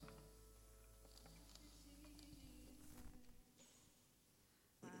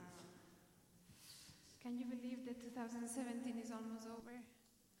2017 is almost over.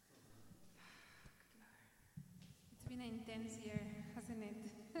 It's been an intense year, hasn't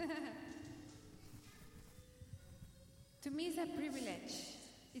it? To me, it's a privilege.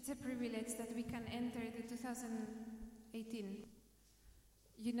 It's a privilege that we can enter the 2018,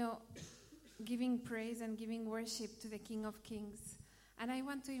 giving praise and giving worship to the King of Kings. And I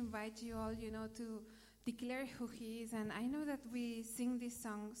want to invite you all, to declare who He is. And I know that we sing this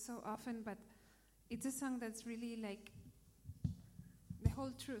song so often, but it's a song that's really like the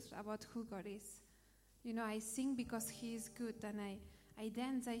whole truth about who God is. I sing because He is good, and I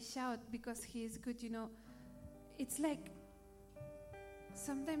dance, I shout because He is good. It's like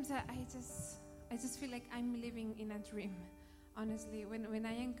sometimes I just feel like I'm living in a dream. Honestly, when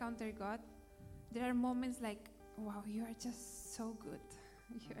I encounter God, there are moments like, wow, you are just so good.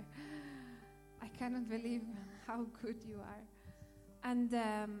 I cannot believe how good you are. And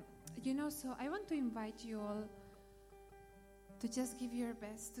so I want to invite you all to just give your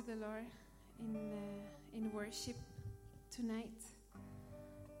best to the Lord in worship tonight.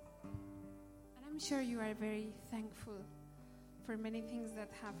 And I'm sure you are very thankful for many things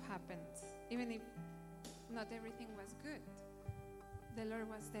that have happened. Even if not everything was good, the Lord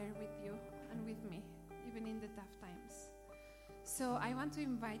was there with you and with me, even in the tough times. So I want to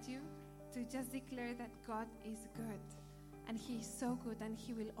invite you to just declare that God is good, and He is so good, and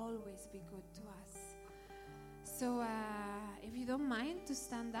He will always be good to us. So if you don't mind to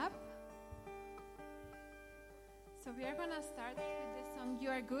stand up. So we are going to start with the song, You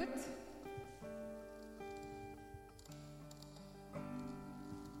Are Good.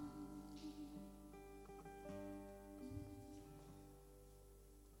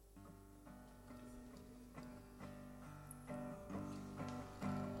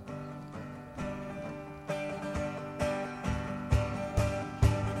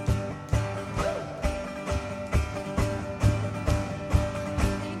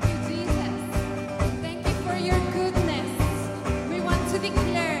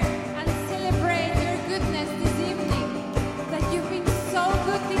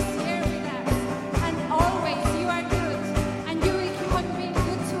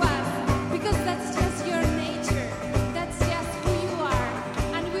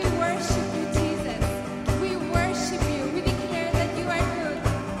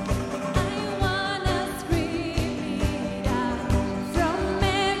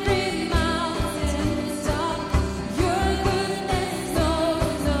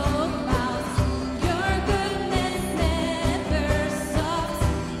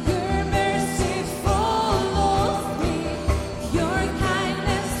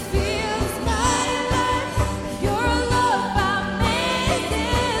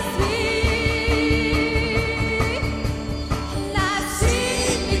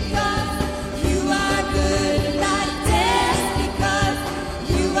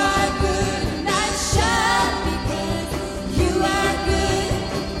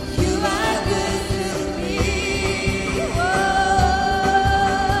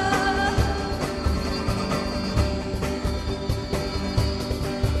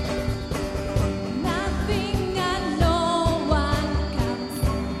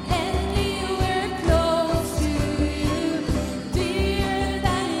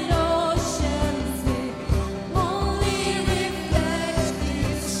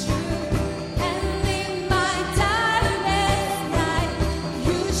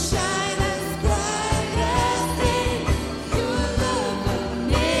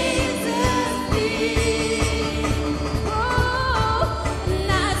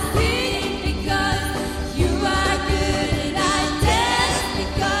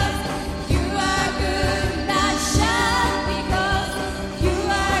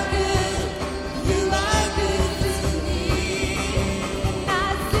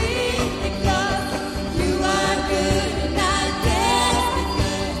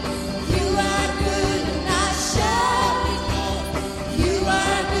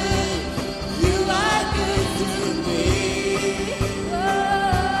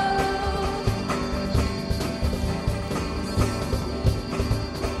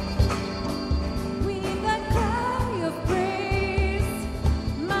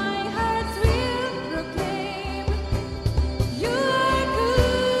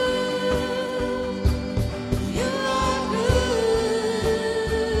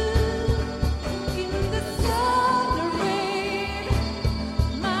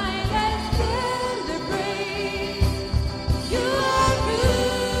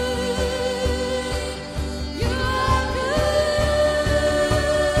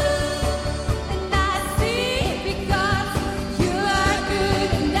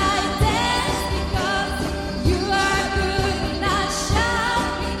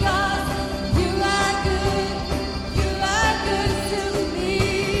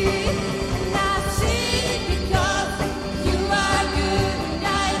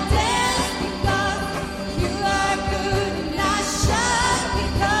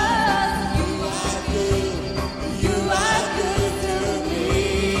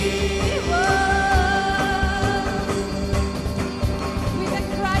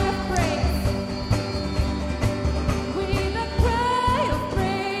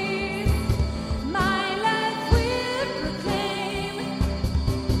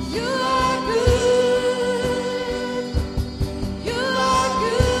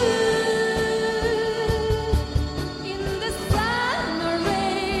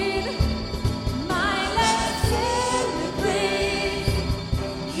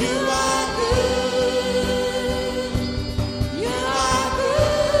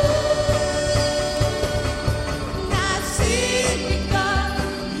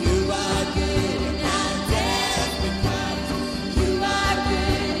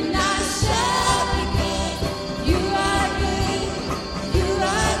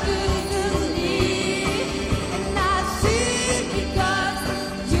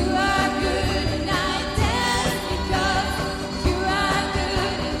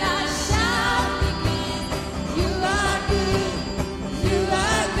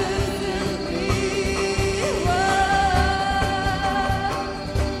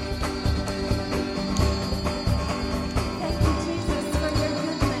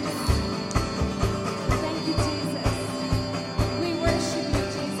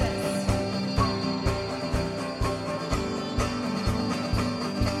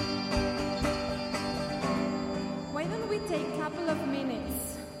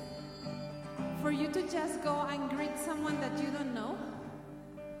 for you to just go and greet someone that you don't know.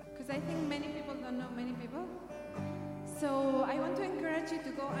 Because I think many people don't know many people. So I want to encourage you to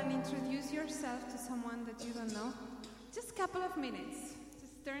go and introduce yourself to someone that you don't know. Just a couple of minutes.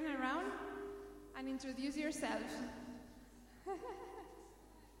 Just turn around and introduce yourself.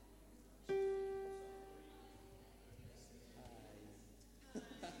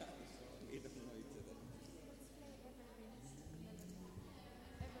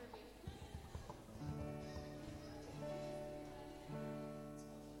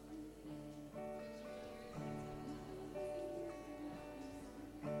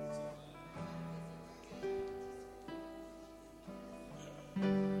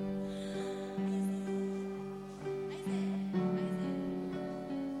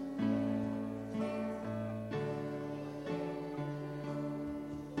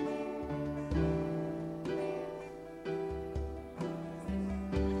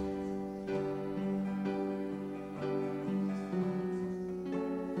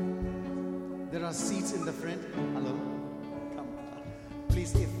 There are seats in the front. Hello. Come.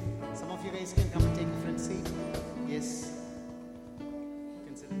 Please, if some of you guys can come and take the front seat. Yes. You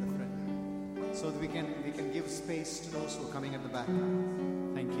can sit in the front. So that we can give space to those who are coming at the back.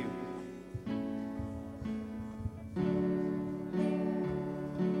 Thank you.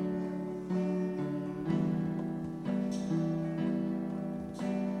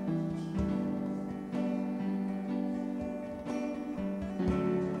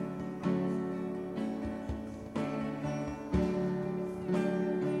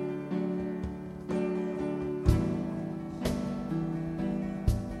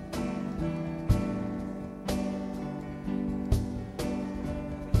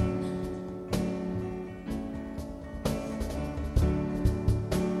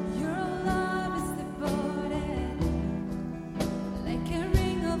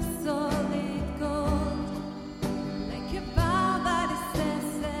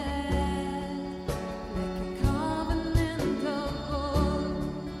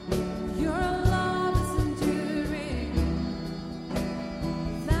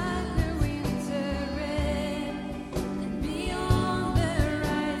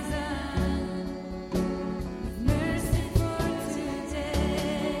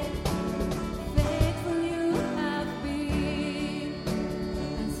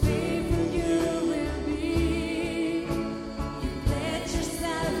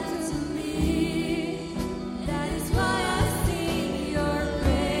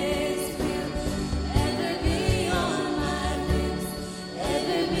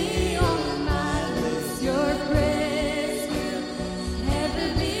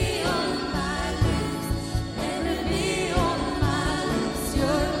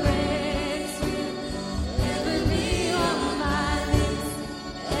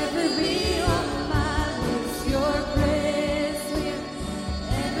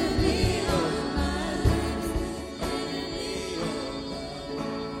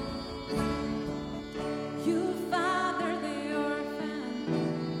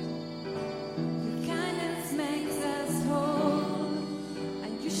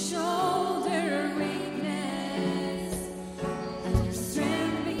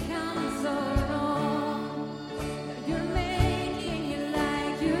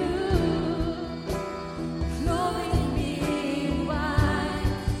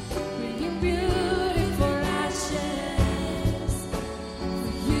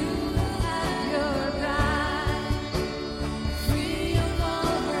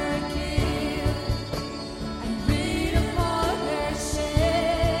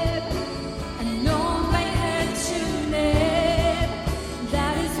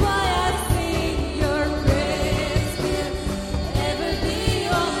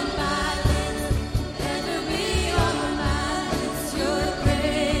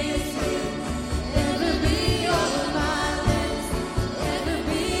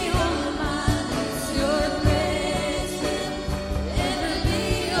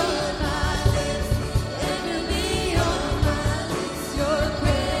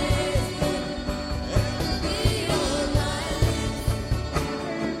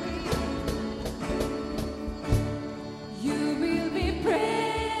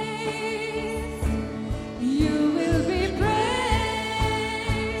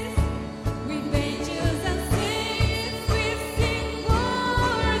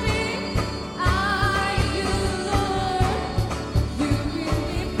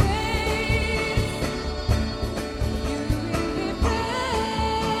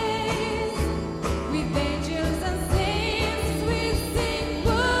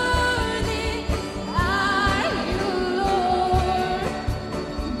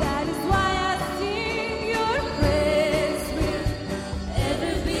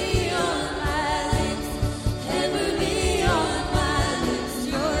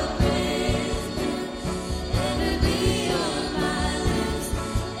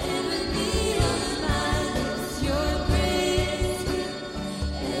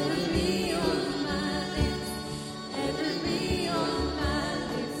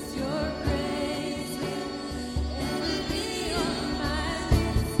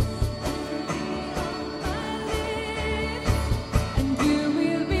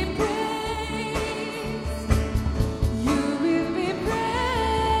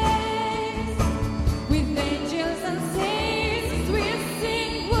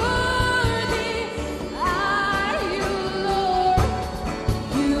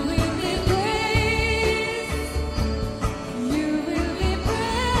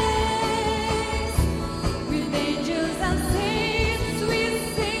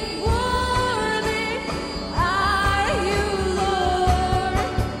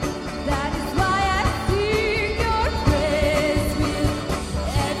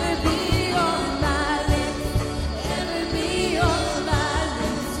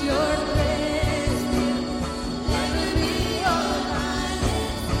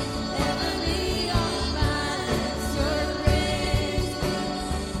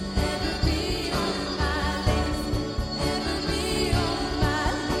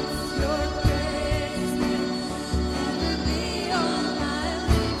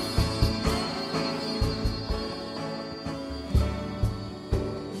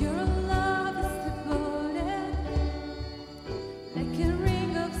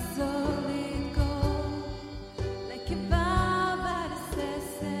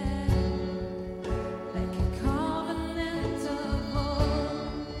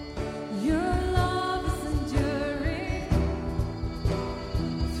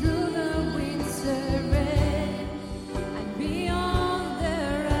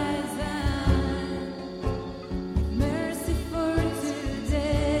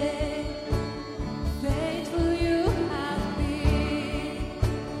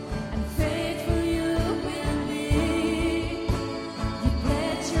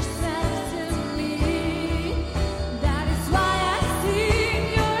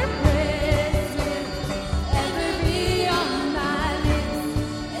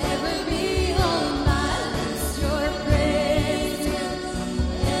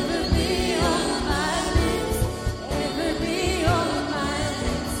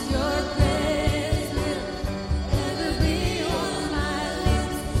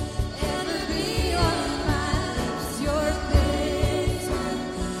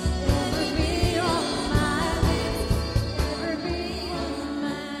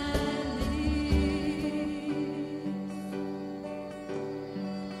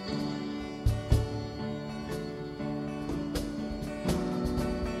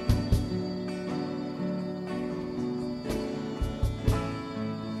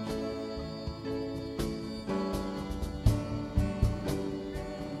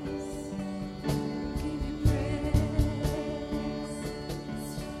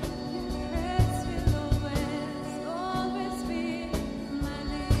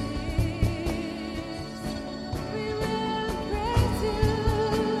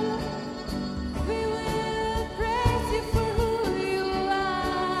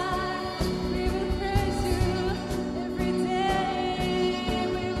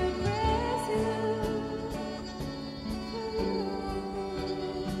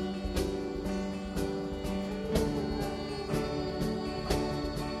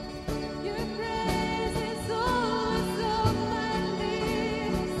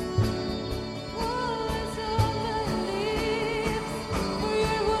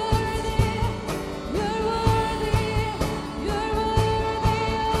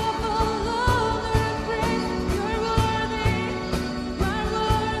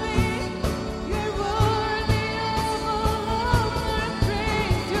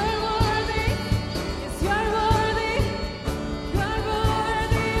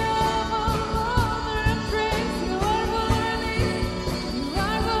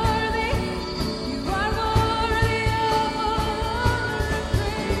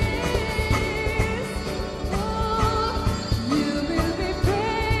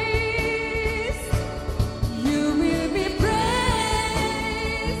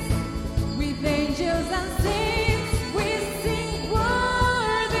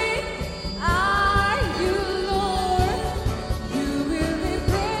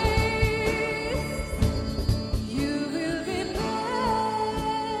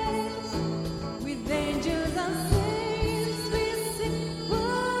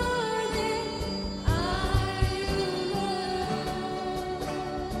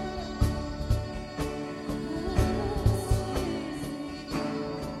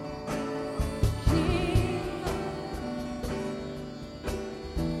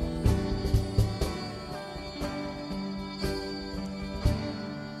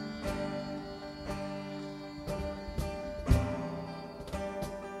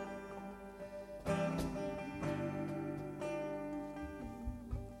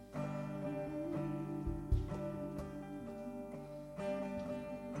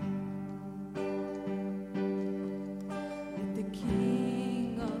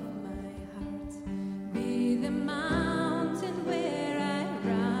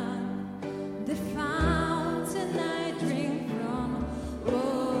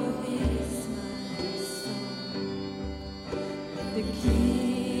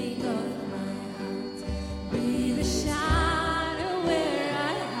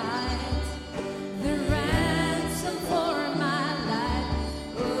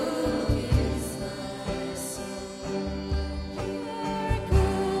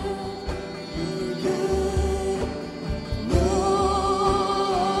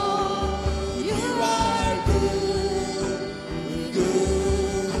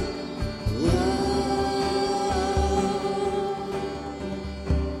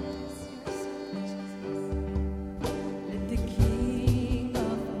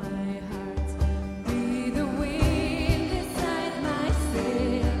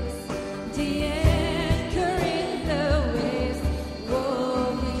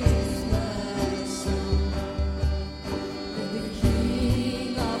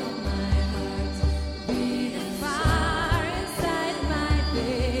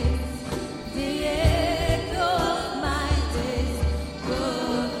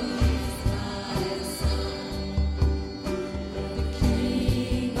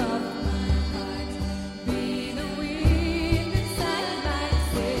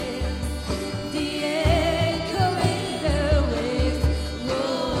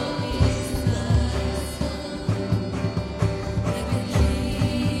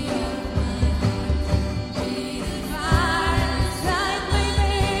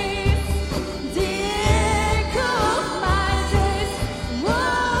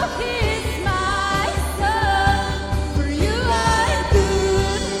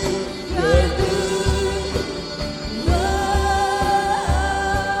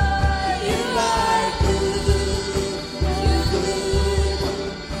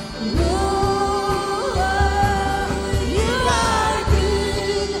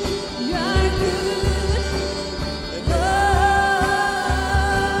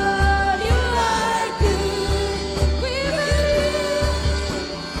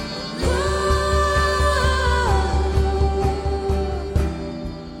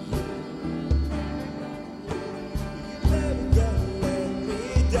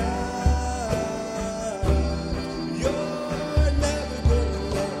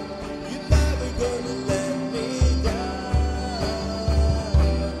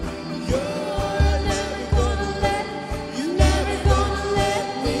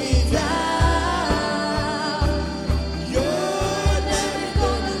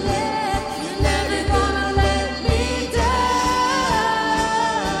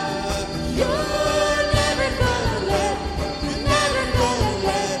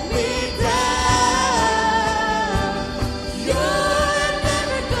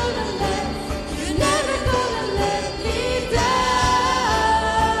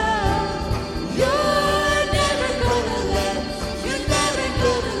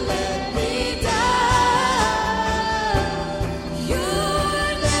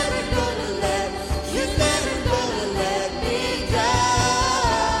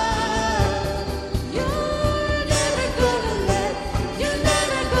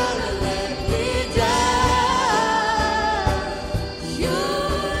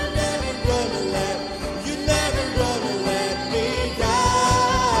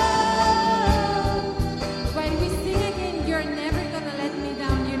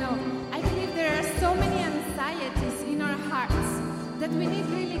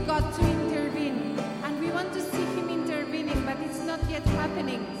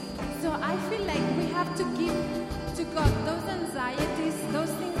 happening. So I feel like we have to give to God those anxieties,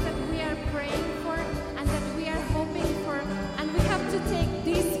 those things that we are praying for and that we are hoping for. And we have to take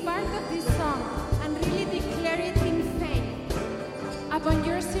this part of this song and really declare it in faith upon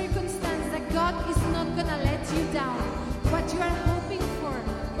your circumstance, that God is not going to let you down. What you are hoping for,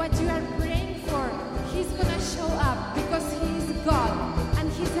 what you are praying for, He's going to show up because He is God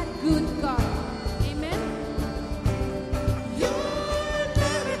and He's a good God. Amen? You're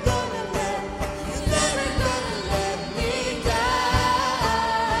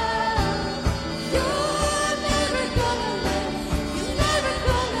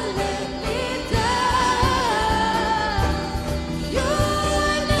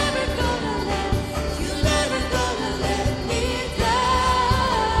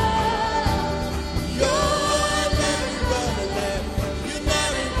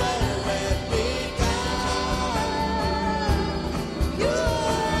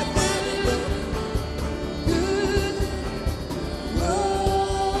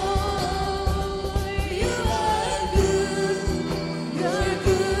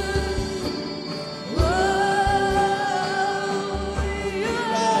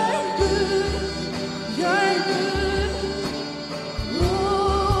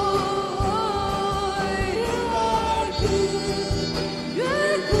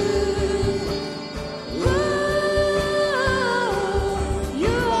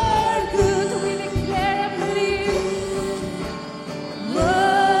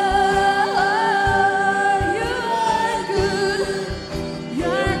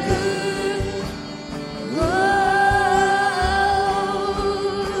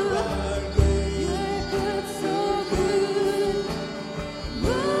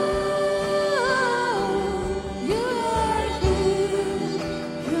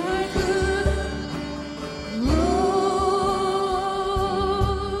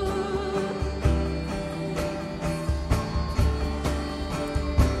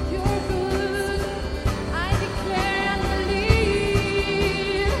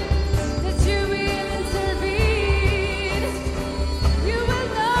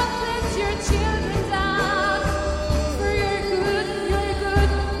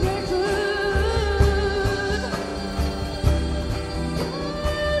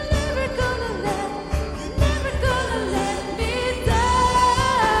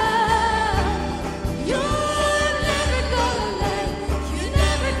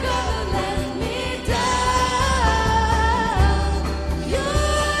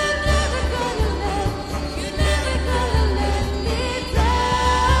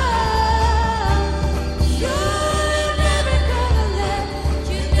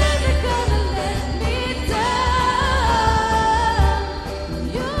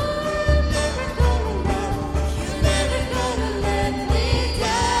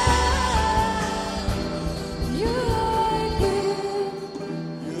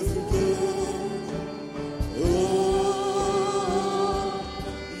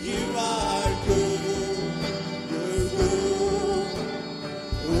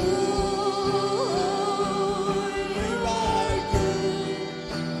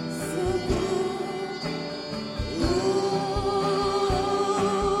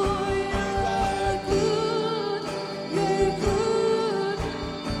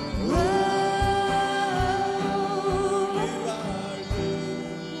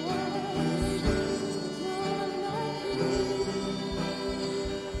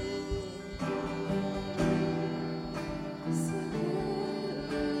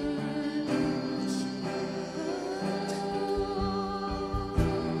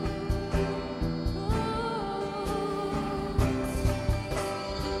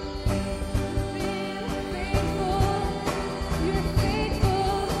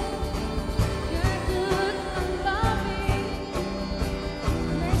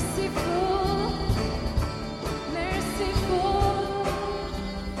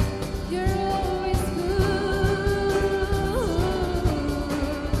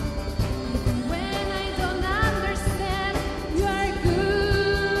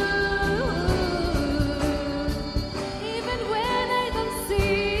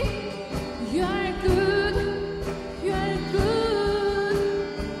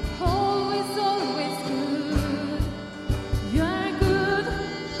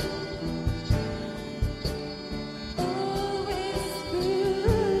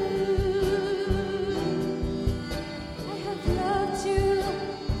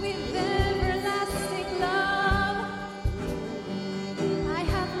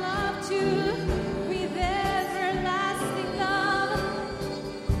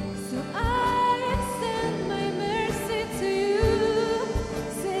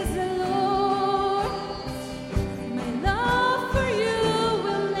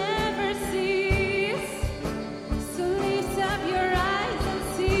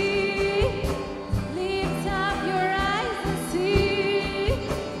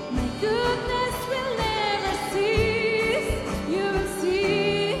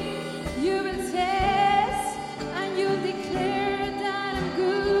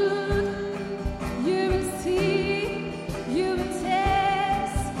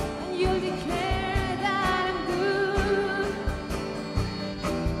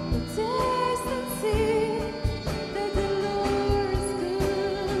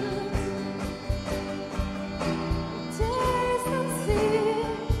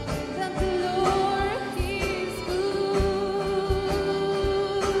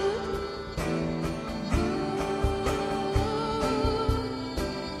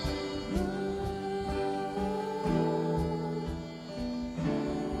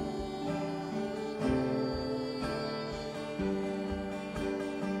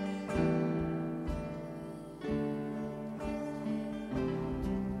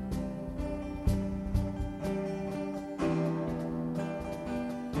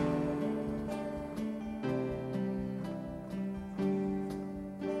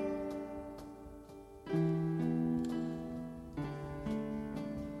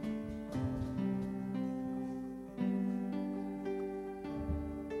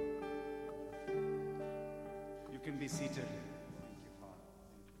be seated.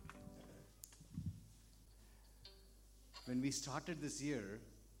 When we started this year,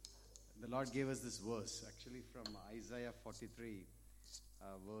 the Lord gave us this verse, actually from Isaiah 43,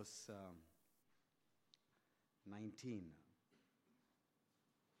 verse 19.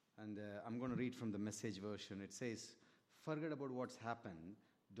 And I'm going to read from the Message version. It says, forget about what's happened.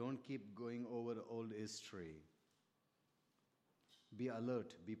 Don't keep going over old history. Be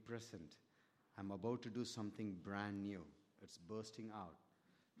alert, be present. I'm about to do something brand new. It's bursting out.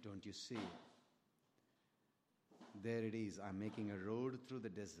 Don't you see? There it is. I'm making a road through the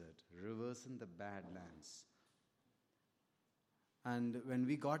desert, rivers in the badlands. And when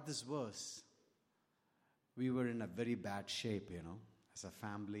we got this verse, we were in a very bad shape, as a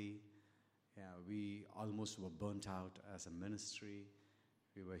family. Yeah, we almost were burnt out as a ministry.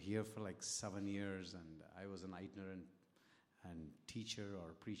 We were here for like 7 years, and I was an itinerant and teacher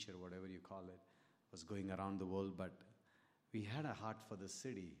or preacher, whatever you call it, was going around the world. But we had a heart for the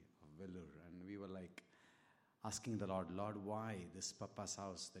city of Vellore, and we were like asking the Lord, why this Papa's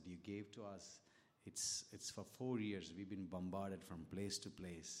house that you gave to us? It's for 4 years. We've been bombarded from place to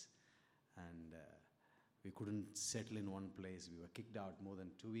place, and we couldn't settle in one place. We were kicked out more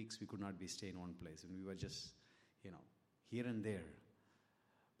than 2 weeks. We could not be stay in one place, and we were just, here and there.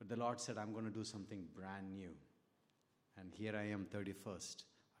 But the Lord said, I'm going to do something brand new. And here I am, 31st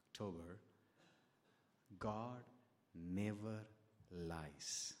October. God never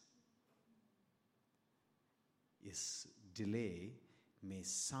lies. His delay may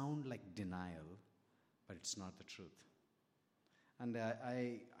sound like denial, but it's not the truth. And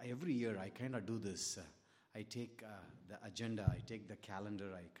I every year I kind of do this. I take the agenda, I take the calendar,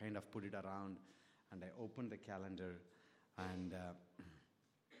 I kind of put it around, and I open the calendar, and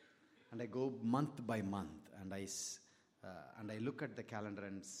I go month by month, and I look at the calendar,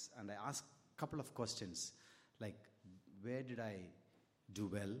 and I ask a couple of questions, like, where did I do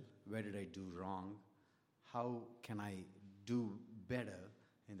well? Where did I do wrong? How can I do better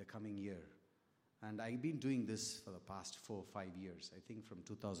in the coming year? And I've been doing this for the past 4 or 5 years, I think from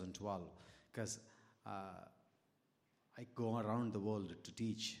 2012, because I go around the world to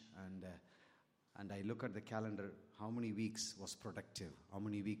teach, and I look at the calendar, how many weeks was productive, how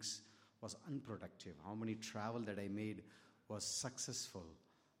many weeks was unproductive, how many travel that I made was successful,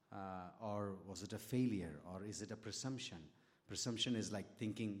 or was it a failure, or is it a presumption? Presumption is like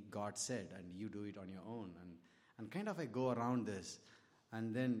thinking God said and you do it on your own, and kind of I go around this,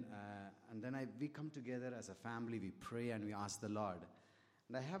 and then we come together as a family, we pray and we ask the Lord.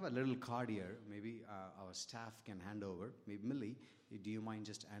 And I have a little card here, maybe our staff can hand over. Maybe Millie, do you mind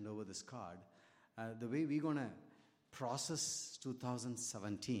just hand over this card? The way we're going to process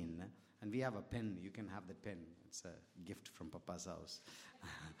 2017, and we have a pen, you can have the pen, it's a gift from Papa's house.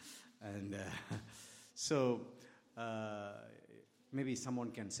 And so maybe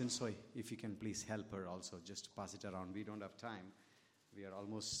someone can, Sinsoy, if you can please help her also, just pass it around. We don't have time. We are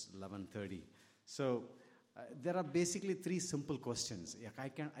almost 11:30. So there are basically 3 simple questions.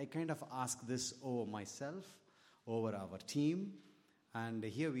 I kind of ask this over myself, over our team, and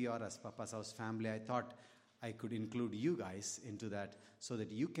here we are as Papa's House family. I thought I could include you guys into that so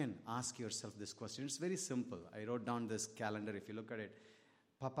that you can ask yourself this question. It's very simple. I wrote down this calendar. If you look at it,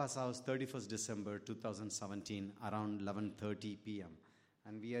 Papa's House, 31st December 2017, around 11:30 p.m.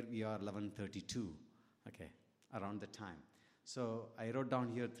 And we are 11:32, okay, around the time. So I wrote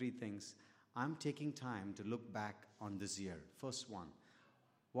down here 3 things. I'm taking time to look back on this year. First one,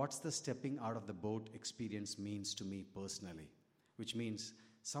 what's the stepping out of the boat experience means to me personally? Which means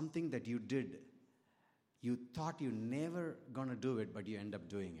something that you did, you thought you never gonna do it, but you end up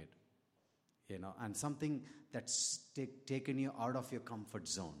doing it. And something that's taken you out of your comfort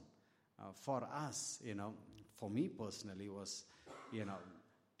zone. For us, for me personally was,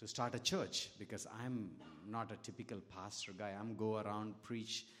 to start a church, because I'm not a typical pastor guy. I'm go around,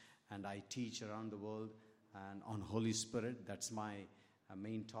 preach, and I teach around the world, and on Holy Spirit, that's my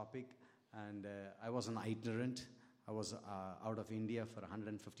main topic. And I was an itinerant. I was out of India for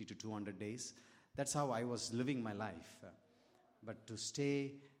 150 to 200 days. That's how I was living my life. But to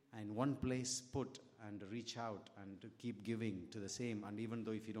stay in one place put and reach out and to keep giving to the same, and even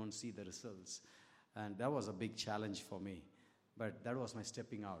though if you don't see the results, and that was a big challenge for me. But that was my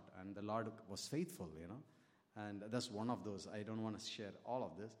stepping out, and the Lord was faithful, and that's one of those. I don't want to share all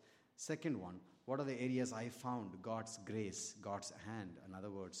of this. Second one, what are the areas I found God's grace, God's hand, in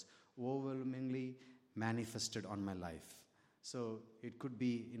other words, overwhelmingly manifested on my life? So it could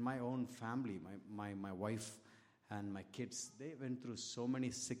be in my own family, my wife and my kids, they went through so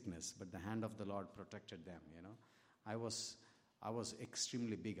many sickness, but the hand of the Lord protected them, I was I was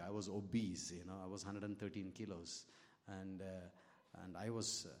extremely big. I was obese, I was 113 kilos. And I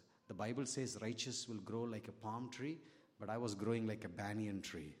was, the Bible says righteous will grow like a palm tree, but I was growing like a banyan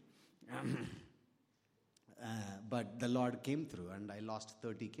tree. But the Lord came through, and I lost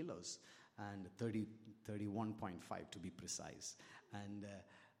 30 kilos, and 31.5 to be precise. And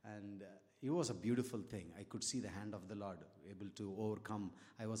it was a beautiful thing. I could see the hand of the Lord able to overcome.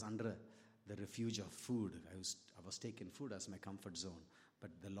 I was under the refuge of food. I was taking food as my comfort zone,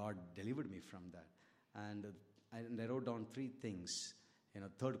 but the Lord delivered me from that. And I wrote down 3 things.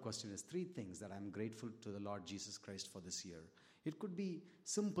 Third question is 3 things that I'm grateful to the Lord Jesus Christ for this year. It could be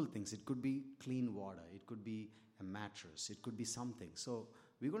simple things. It could be clean water. It could be a mattress. It could be something. So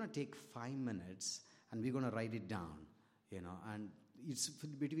we're going to take 5 minutes and we're going to write it down, and it's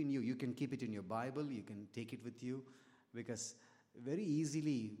between you. You can keep it in your Bible. You can take it with you, because very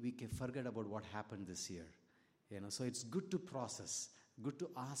easily we can forget about what happened this year. So it's good to process, good to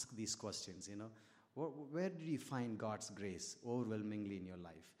ask these questions. Where did you find God's grace overwhelmingly in your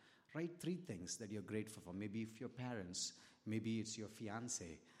life? Write 3 things that you're grateful for. Maybe if your parents, maybe it's your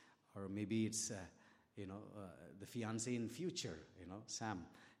fiance, or maybe it's the fiance in future. Sam.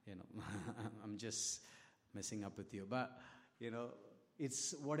 I'm just messing up with you, but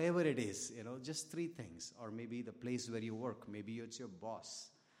it's whatever it is. Just 3 things. Or maybe the place where you work. Maybe it's your boss.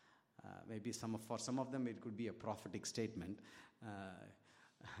 Maybe for some of them it could be a prophetic statement.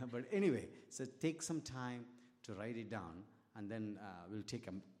 But anyway, so take some time to write it down, and then we'll take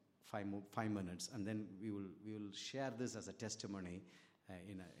 5 minutes, and then we will share this as a testimony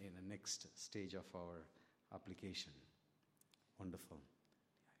in a next stage of our application. Wonderful.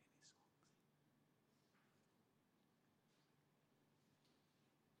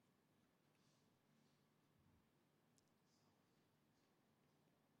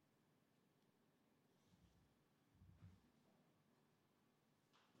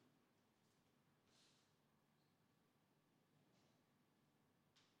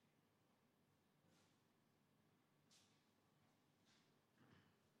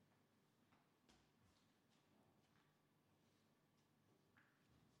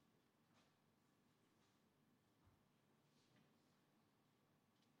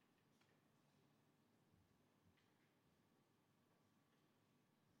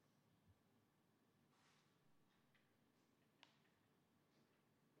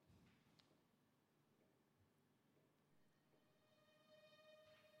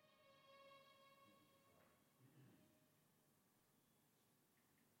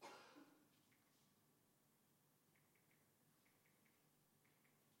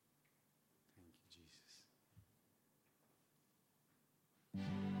 Jesus.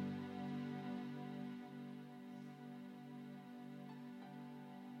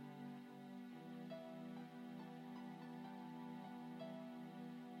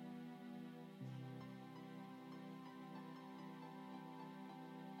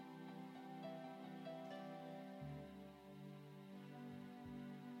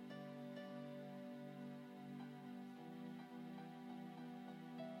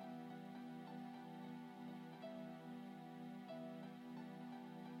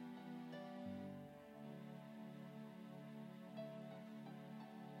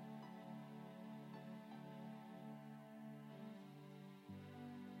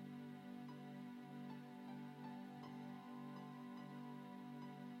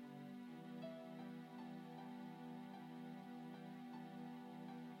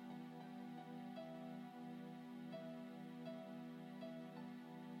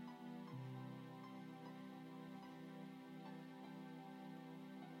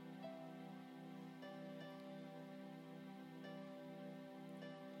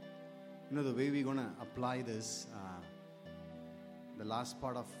 The way we're going to apply this, the last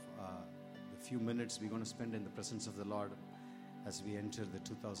part of the few minutes we're going to spend in the presence of the Lord as we enter the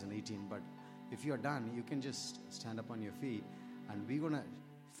 2018. But if you're done, you can just stand up on your feet, and we're going to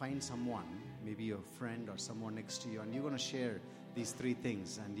find someone, maybe your friend or someone next to you, and you're going to share these 3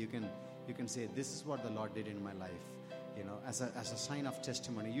 things, and you can say, this is what the Lord did in my life, as a sign of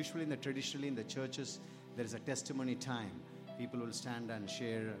testimony. Usually traditionally in the churches, there is a testimony time. People will stand and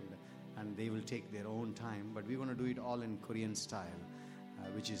share, and they will take their own time, but we're going to do it all in Korean style,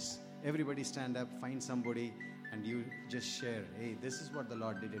 which is everybody stand up, find somebody, and you just share, hey, this is what the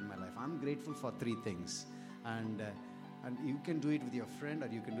Lord did in my life. I'm grateful for 3 things. And you can do it with your friend, or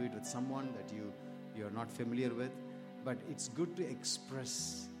you can do it with someone that you're not familiar with, but it's good to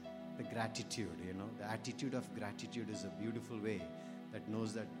express the gratitude. The attitude of gratitude is a beautiful way that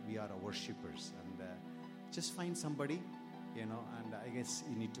knows that we are worshipers. And just find somebody, and I guess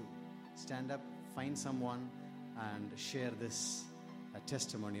you need to stand up, find someone, and share this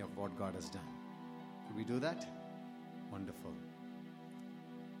testimony of what God has done. Could we do that? Wonderful.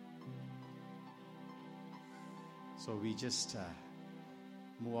 So we just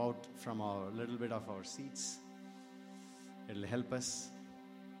move out from our little bit of our seats. It'll help us.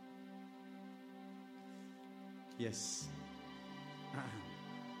 Yes.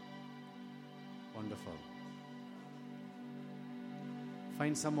 Wonderful.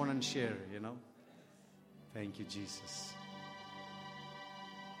 Find someone and share, Thank you, Jesus.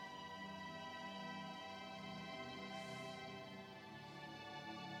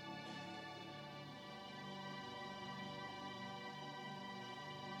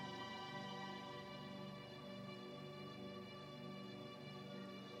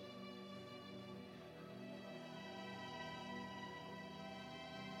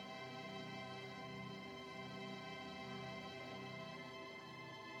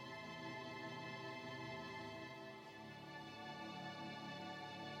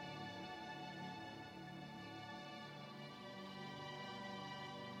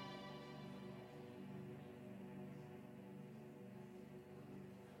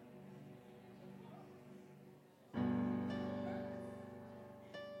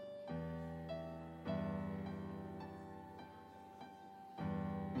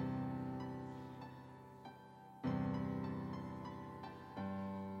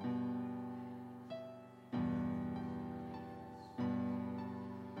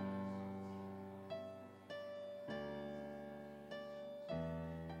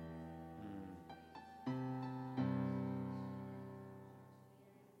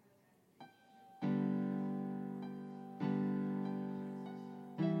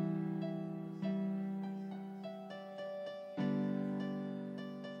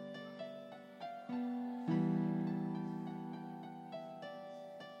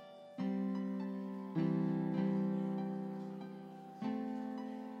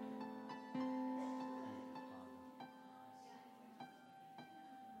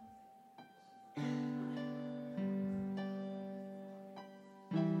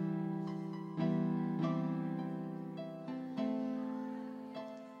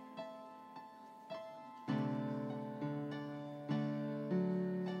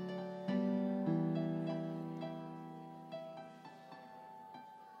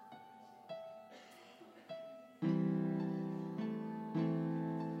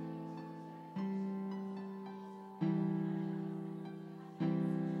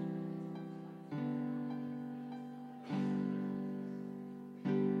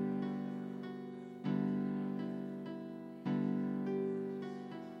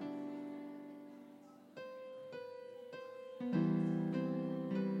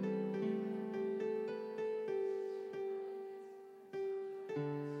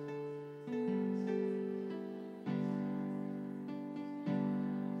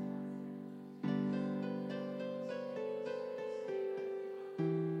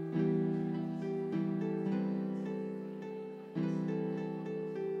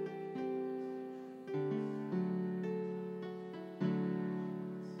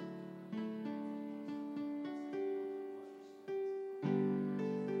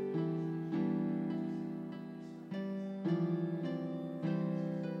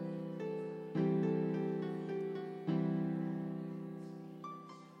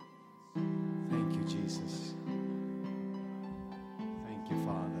 Jesus. Thank you,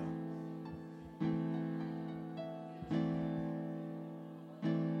 Father.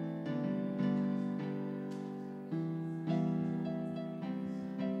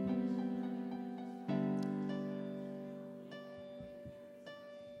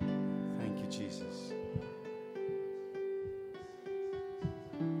 Thank you, Jesus.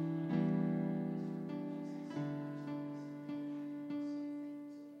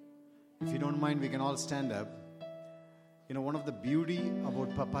 If you don't mind, we can all stand up. You know, one of the beauty about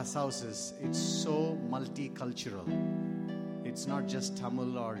Papa's house is it's so multicultural. It's not just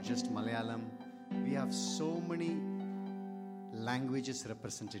Tamil or just Malayalam. We have so many languages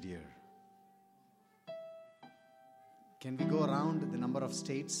represented here. Can we go around the number of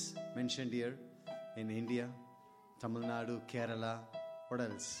states mentioned here in India? Tamil Nadu, Kerala, what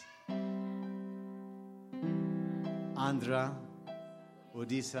else? Andhra,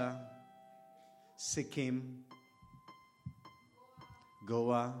 Odisha, Sikkim,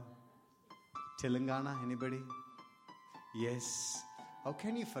 Goa, Telangana, anybody? Yes. How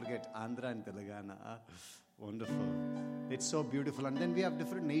can you forget Andhra and Telangana? Wonderful. It's so beautiful. And then we have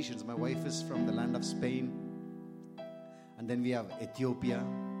different nations. My wife is from the land of Spain. And then we have Ethiopia,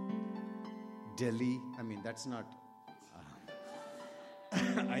 Delhi. I mean, that's not...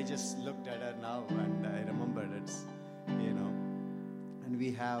 I just looked at her now and I remembered it's, and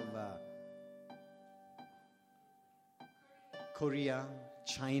we have Korea,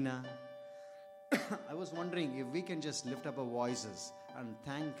 China. I was wondering if we can just lift up our voices and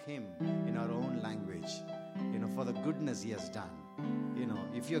thank Him in our own language, for the goodness He has done.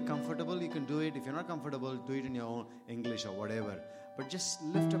 If you're comfortable, you can do it. If you're not comfortable, do it in your own English or whatever. But just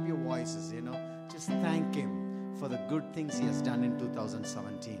lift up your voices, just thank Him for the good things He has done in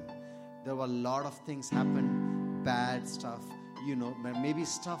 2017. There were a lot of things happen, bad stuff, maybe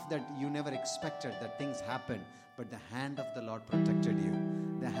stuff that you never expected that things happened. But the hand of the Lord protected you.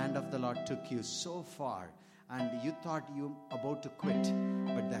 The hand of the Lord took you so far. And you thought you were about to quit.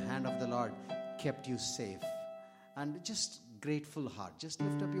 But the hand of the Lord kept you safe. And just grateful heart. Just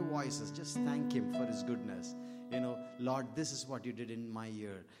lift up your voices. Just thank Him for His goodness. Lord, this is what you did in my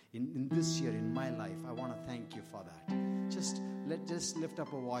year. In this year, in my life. I want to thank you for that. Just lift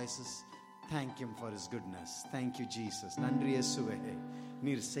up our voices. Thank Him for His goodness. Thank you, Jesus. Nandri Yesuve.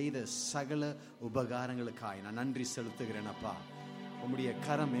 நீர் செய்த சகல உபகாரங்களுக்காய் நான் நன்றி செலுத்துகிறேன் அப்பா. உம்முடைய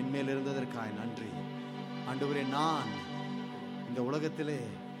கரம் என்மேல் இருந்ததற்காய் நன்றி. ஆண்டவரே, நான் இந்த உலகத்திலே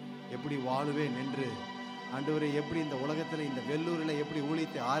எப்படி வாழுவேன் என்று, ஆண்டவரே, எப்படி இந்த உலகத்திலே இந்த வெள்ளூரில் எப்படி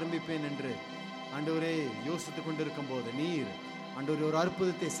ஊழியத்தை ஆரம்பிப்பேன் என்று ஆண்டவரே யோசித்துக் கொண்டிருக்கும் போது நீர் ஆண்டவரே ஒரு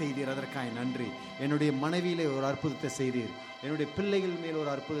அற்புதத்தை செய்தீர். அதற்காய் நன்றி. என்னுடைய மனைவியிலே ஒரு அற்புதத்தை செய்தீர். என்னுடைய பிள்ளைகள் மேல்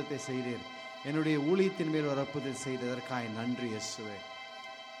ஒரு அற்புதத்தை செய்தீர். என்னுடைய ஊழியத்தின் மேல் ஒரு அற்புதத்தை செய்ததற்காய் நன்றி இயேசுவே.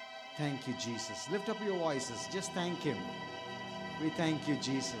 Thank you, Jesus. Lift up your voices. Just thank Him. We thank you,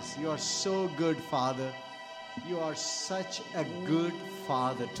 Jesus. You are so good, Father. You are such a good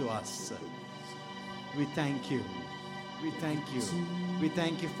Father to us. We thank you. We thank you. We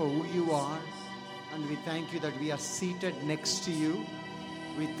thank you for who you are. And we thank you that we are seated next to you.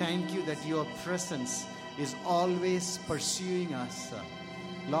 We thank you that your presence is always pursuing us.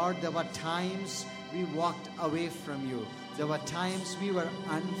 Lord, there were times we walked away from you. There were times we were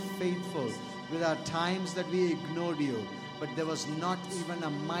unfaithful. There are times that we ignored you. But there was not even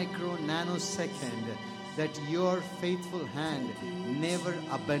a nanosecond that your faithful hand never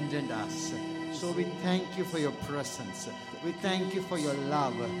abandoned us. So we thank you for your presence. We thank you for your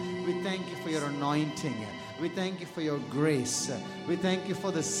love. We thank you for your anointing. We thank you for your grace. We thank you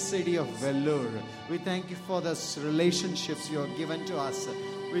for the city of Vellore. We thank you for the relationships you have given to us.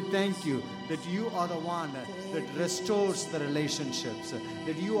 We thank you that you are the one that restores the relationships,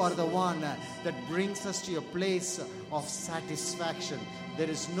 that you are the one that brings us to a place of satisfaction.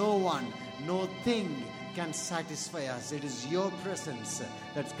 There is no one, no thing can satisfy us. It is your presence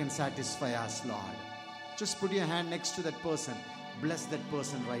that can satisfy us, Lord. Just put your hand next to that person. Bless that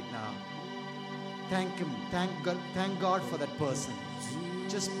person right now. Thank Him. Thank God for that person.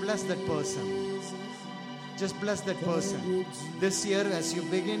 Just bless that person. Just bless that person. This year, as you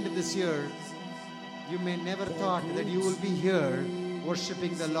begin this year, you may never thought that you will be here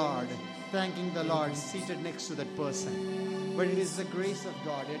worshiping the Lord, thanking the Lord, seated next to that person. But it is the grace of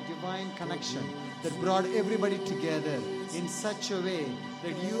God, a divine connection that brought everybody together in such a way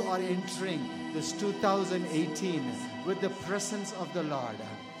that you are entering this 2018 with the presence of the Lord.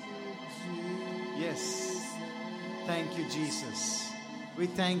 Yes. Thank you, Jesus. We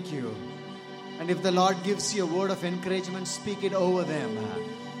thank you. And if the Lord gives you a word of encouragement, speak it over them.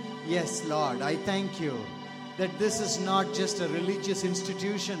 Yes, Lord, I thank you that this is not just a religious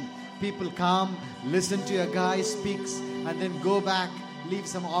institution. People come, listen to a guy speaks, and then go back, leave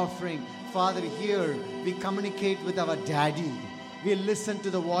some offering. Father, here we communicate with our Daddy. We listen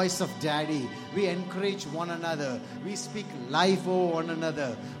to the voice of Daddy. We encourage one another. We speak life over one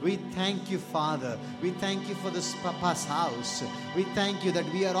another. We thank you, Father. We thank you for this Papa's house. We thank you that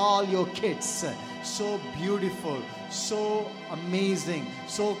we are all your kids. So beautiful, so amazing,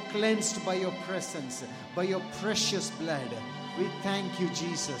 so cleansed by your presence, by your precious blood. We thank you,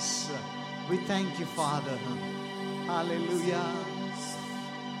 Jesus. We thank you, Father. Hallelujah.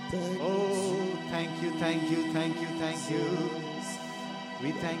 Oh, thank you, thank you, thank you, thank you.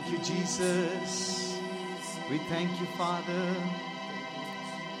 We thank you, Jesus. We thank you, Father.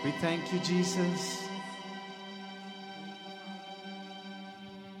 We thank you, Jesus.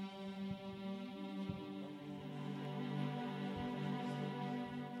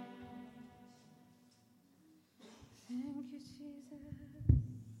 Thank you, Jesus.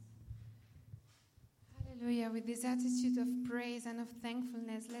 Hallelujah. With this attitude of praise and of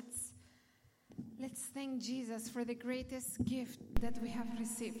thankfulness, let's thank Jesus for the greatest gift that we have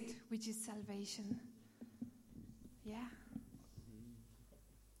received, which is salvation. Yeah.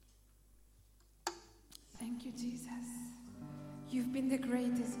 Thank you, Jesus. You've been the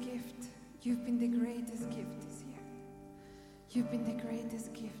greatest gift. You've been the greatest gift this year. You've been the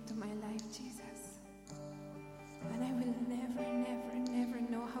greatest gift to my life, Jesus. And I will never, never, never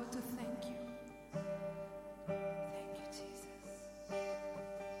know how to thank you. Thank you, Jesus.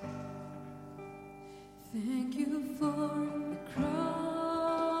 Thank you for the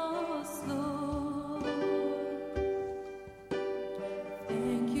cross, Lord.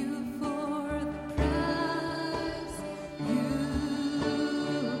 Thank you for the price you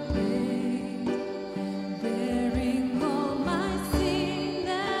paid, bearing all my sin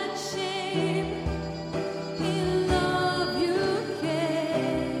and shame. In love you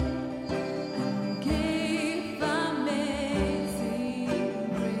came.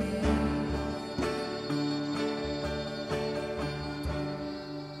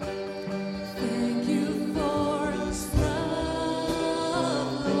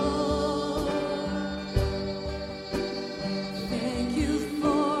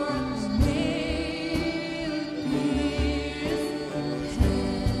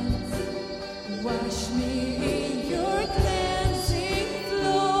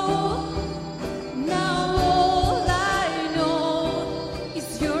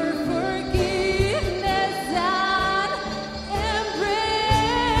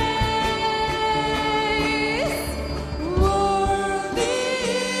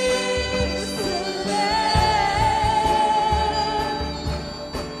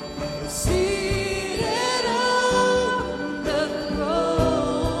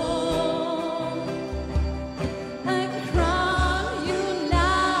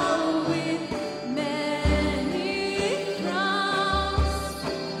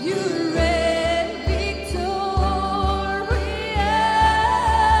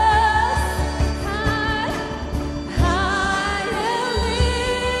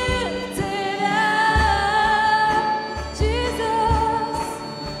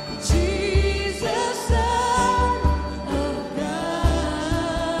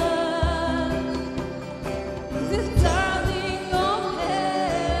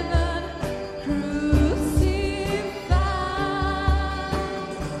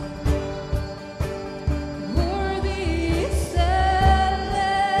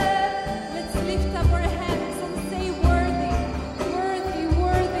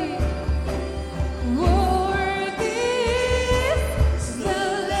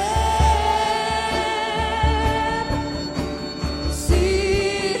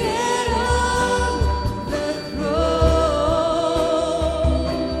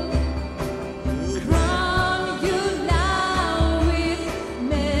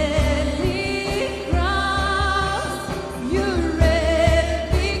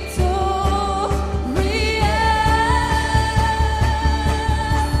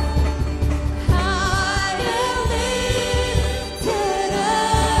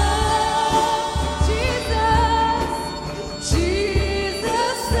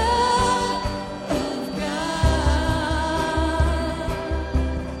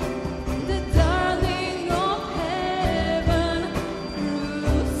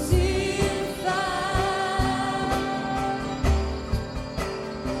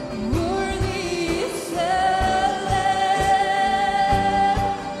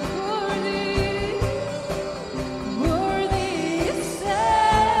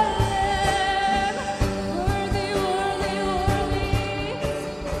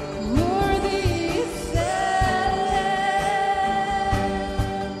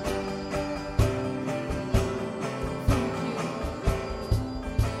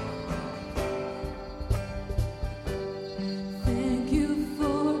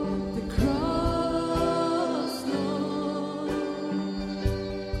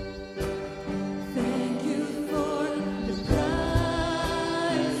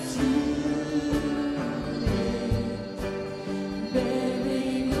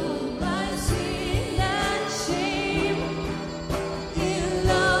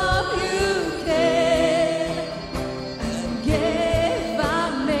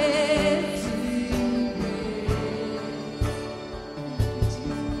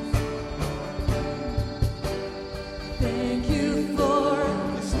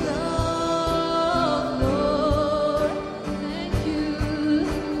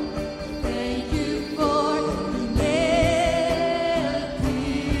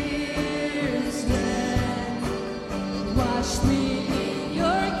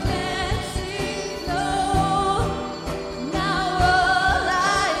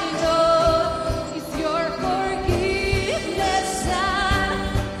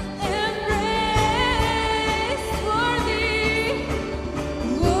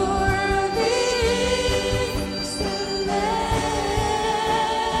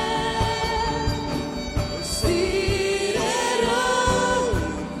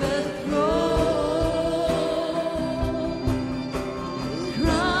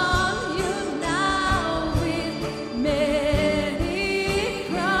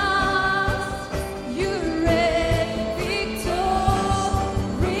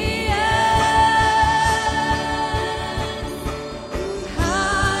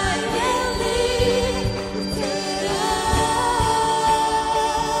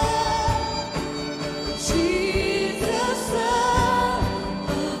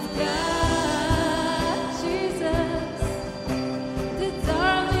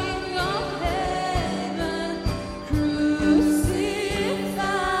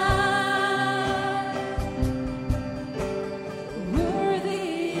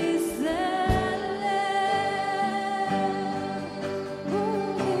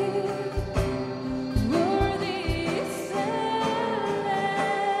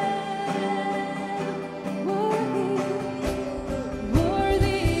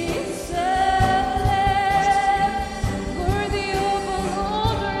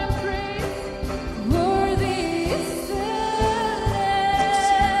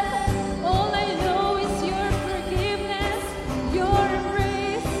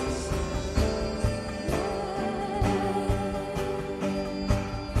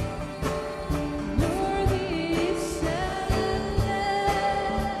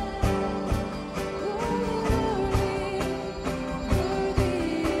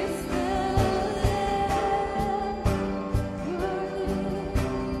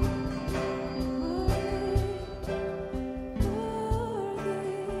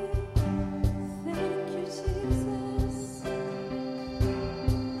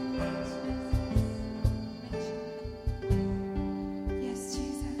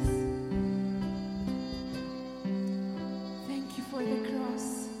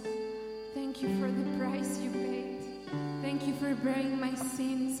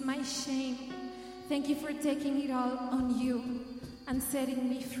 Thank you for taking it all on you and setting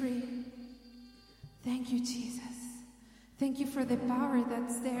me free. Thank you, Jesus. Thank you for the power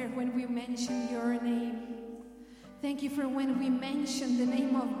that's there when we mention your name. Thank you for when we mention the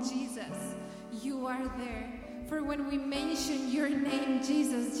name of Jesus, you are there. For when we mention your name,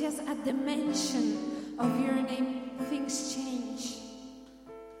 Jesus, just at the mention of your name, things change.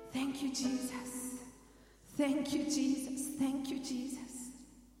 Thank you, Jesus. Thank you, Jesus. Thank you, Jesus.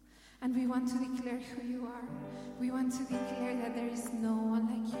 And we want to declare who you are. We want to declare that there is no one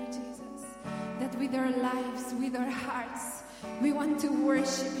like you, Jesus. That with our lives, with our hearts, we want to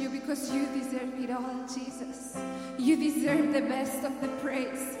worship you because you deserve it all, Jesus. You deserve the best of the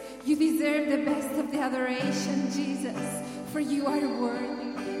praise. You deserve the best of the adoration, Jesus. For you are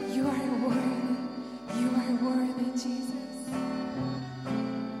worthy. You are worthy. You are worthy, Jesus.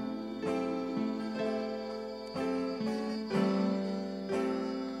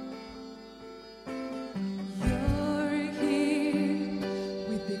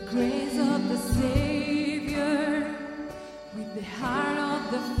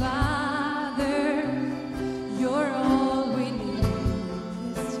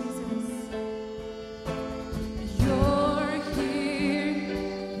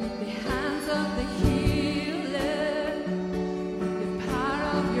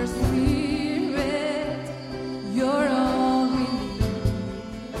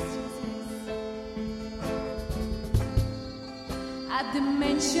 At the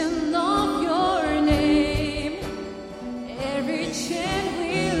mention of your name, every chain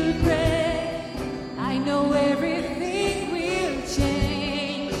will break. I know everything will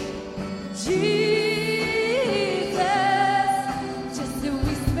change. Jesus, just a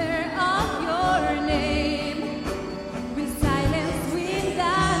whisper of your name will silence wind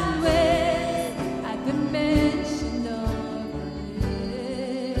and waves at the mention of your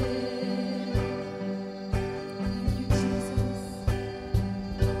name. Thank you, Jesus.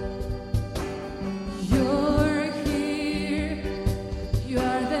 You're here, you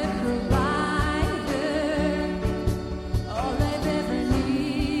are the provider, all I've ever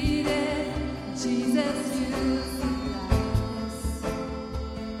needed, Jesus, you supply us.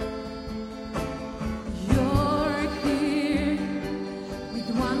 You're here with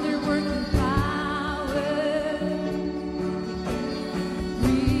wonder-working power,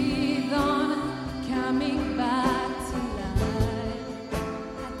 breathe on, coming back to life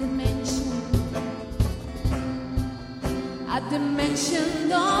at the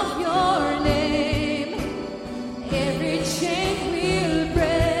mention of your name, every chain will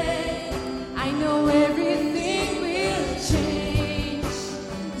break. I know everything will change.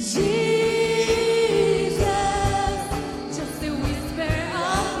 Jesus, just a whisper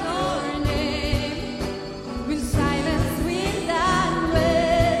of your name will silence wind and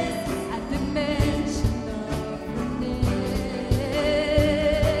waves at the mention of your name.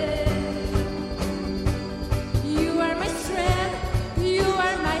 You are my strength, you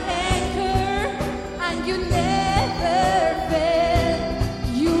are my anchor, and you never fail.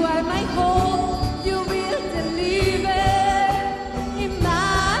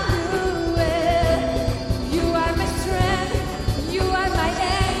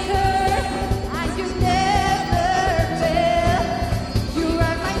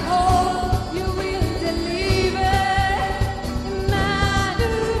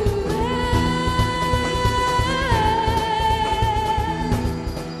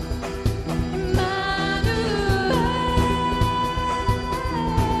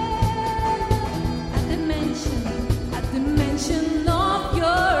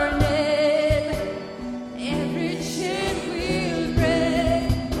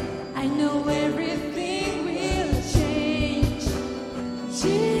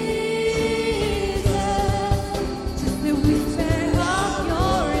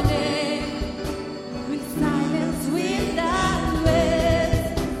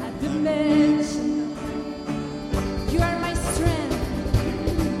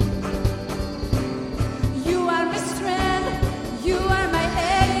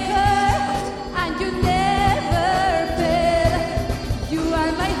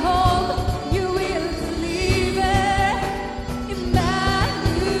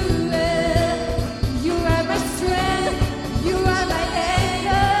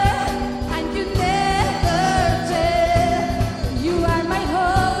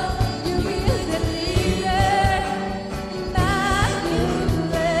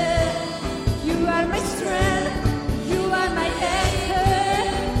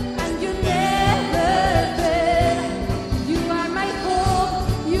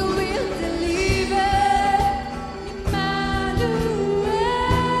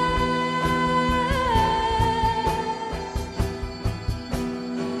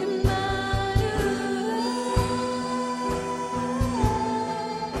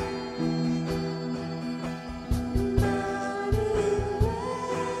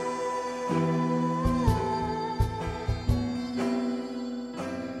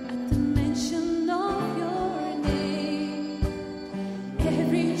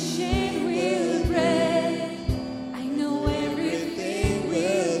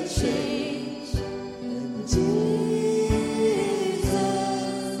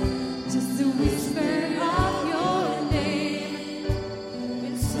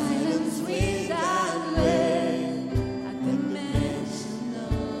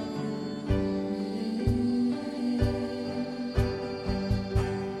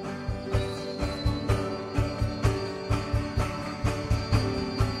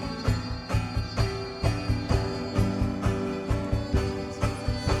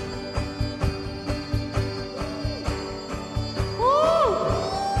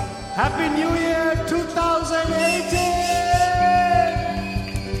 Happy New Year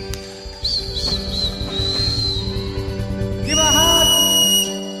 2018! Give a hug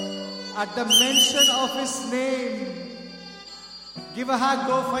at the mention of His name. Give a hug,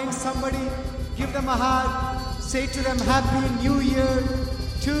 go find somebody, give them a hug, say to them, Happy New Year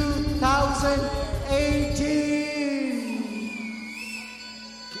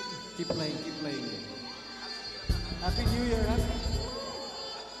 2018. Keep playing, keep playing. Happy New Year, huh?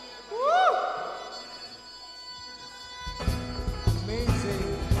 Woo! Amazing.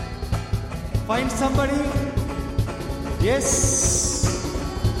 Find somebody. Yes.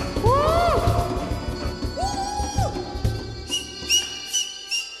 Woo!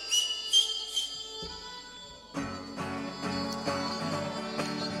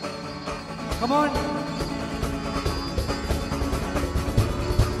 Come on.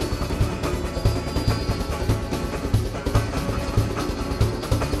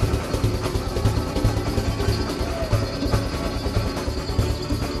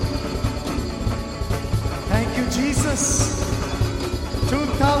 Thank you, Jesus.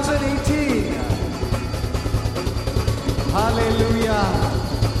 2018. Hallelujah.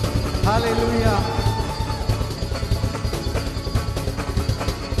 Hallelujah.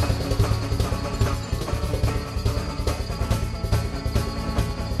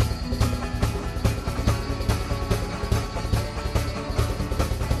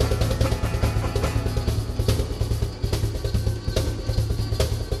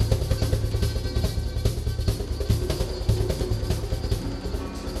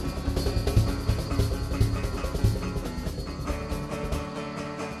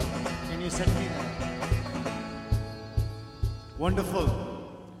 Wonderful.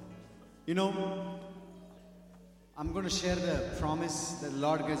 You know, I'm going to share the promise that the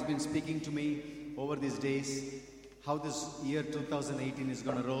Lord has been speaking to me over these days, how this year 2018 is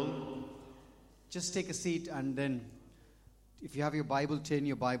going to roll. Just take a seat, and then if you have your Bible, turn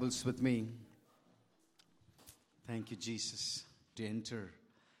your Bibles with me. Thank you, Jesus, to enter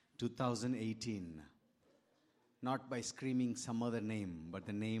 2018, not by screaming some other name, but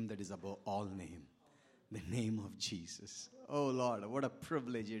the name that is above all name. The name of Jesus. Oh Lord, what a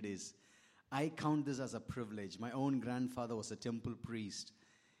privilege it is. I count this as a privilege. My own grandfather was a temple priest.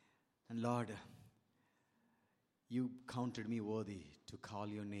 And Lord, you counted me worthy to call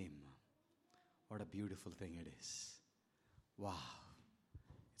your name. What a beautiful thing it is. Wow.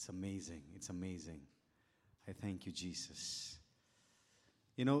 It's amazing. It's amazing. I thank you, Jesus.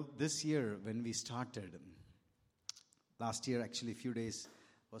 You know, this year when we started, last year actually a few days,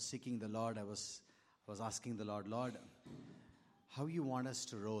 was seeking the Lord. I was asking the Lord, Lord, how you want us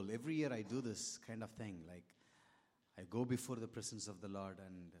to roll? Every year I do this kind of thing. Like, I go before the presence of the Lord,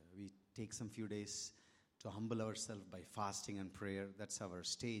 and we take some few days to humble ourselves by fasting and prayer. That's our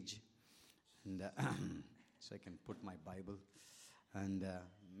stage. And so I can put my Bible and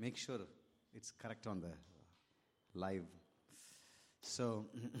make sure it's correct on the live. So,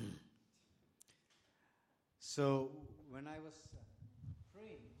 when I was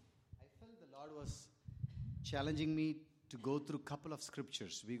praying, I felt the Lord was challenging me to go through a couple of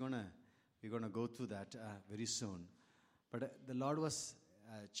scriptures. We're gonna go through that very soon. But the Lord was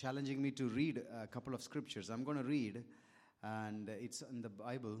challenging me to read a couple of scriptures. I'm going to read, and it's in the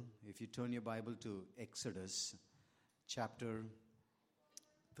Bible. If you turn your Bible to Exodus chapter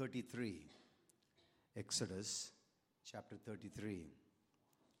 33. Exodus chapter 33.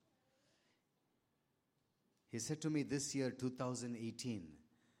 He said to me, this year, 2018,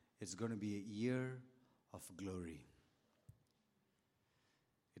 it's going to be a year of glory.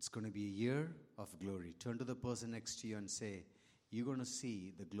 It's going to be a year of glory. Turn to the person next to you and say, you're going to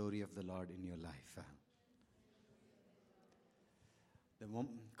see the glory of the Lord in your life.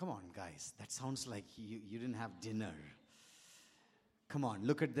 Come on, guys. That sounds like you didn't have dinner. Come on,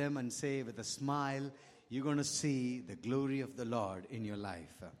 look at them and say with a smile, you're going to see the glory of the Lord in your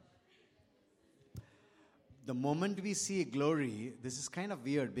life. The moment we see glory, this is kind of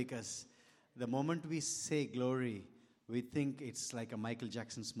weird because the moment we say glory, we think it's like a Michael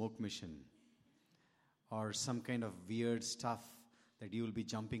Jackson smoke machine or some kind of weird stuff that you will be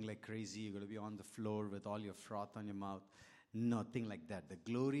jumping like crazy. You're going to be on the floor with all your froth on your mouth. Nothing like that. The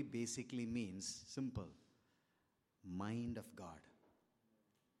glory basically means simple, mind of God.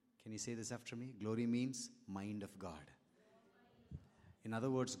 Can you say this after me? Glory means mind of God. In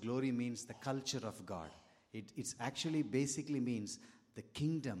other words, glory means the culture of God. It's actually basically means the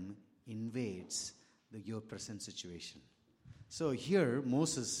kingdom invades your present situation. So here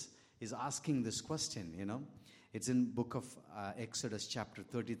Moses is asking this question, It's in book of Exodus chapter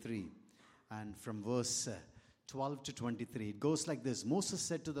 33 and from verse 12 to 23. It goes like this. Moses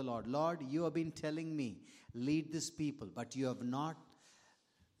said to the Lord, Lord, you have been telling me, lead this people, but you have not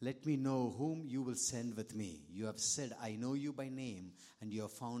let me know whom you will send with me. You have said, I know you by name, and you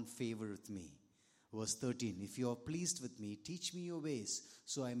have found favor with me. Verse 13, if you are pleased with me, teach me your ways,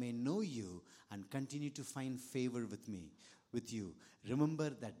 so I may know you and continue to find favor with you.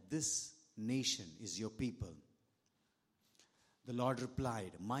 Remember that this nation is your people. The Lord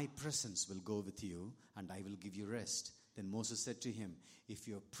replied, my presence will go with you, and I will give you rest. Then Moses said to him, if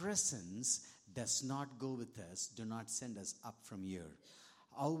your presence does not go with us, do not send us up from here.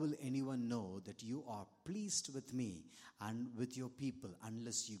 How will anyone know that you are pleased with me and with your people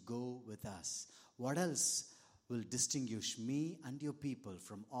unless you go with us? What else will distinguish me and your people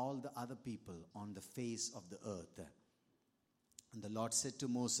from all the other people on the face of the earth? And the Lord said to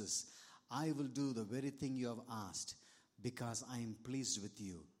Moses, I will do the very thing you have asked, because I am pleased with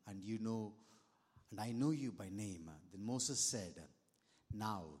you, and I know you by name. Then Moses said,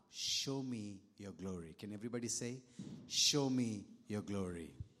 now show me your glory. Can everybody say, show me your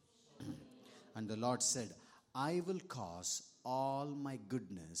glory? And the Lord said, I will cause all my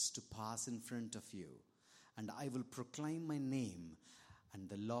goodness to pass in front of you, and I will proclaim my name, and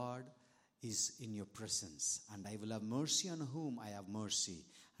the Lord is in your presence. And I will have mercy on whom I have mercy,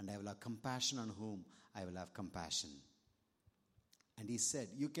 and I will have compassion on whom I will have compassion. And he said,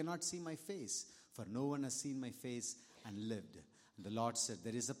 you cannot see my face, for no one has seen my face and lived. And the Lord said,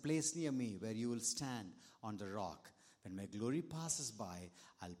 there is a place near me where you will stand on the rock. When my glory passes by,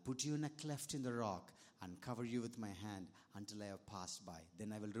 I'll put you in a cleft in the rock and cover you with my hand until I have passed by.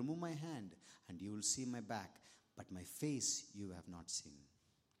 Then I will remove my hand, and you will see my back, but my face you have not seen.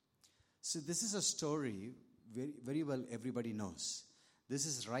 So this is a story very, very well everybody knows. This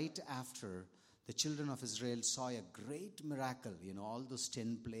is right after the children of Israel saw a great miracle. All those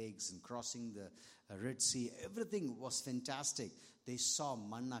 10 plagues and crossing the Red Sea. Everything was fantastic. They saw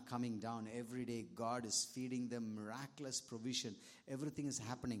manna coming down every day. God is feeding them, miraculous provision. Everything is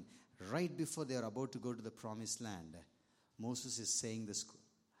happening. Right before they are about to go to the promised land, Moses is saying this,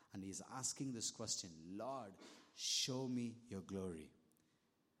 and he's asking this question, Lord, show me your glory.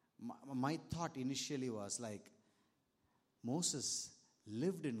 My thought initially was like, Moses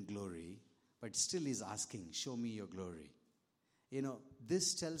lived in glory, but still he's asking, show me your glory.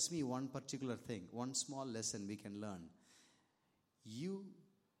 This tells me one particular thing, one small lesson we can learn. You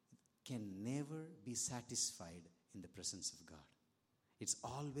can never be satisfied in the presence of God. It's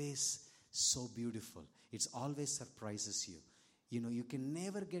always so beautiful. It always surprises you. You can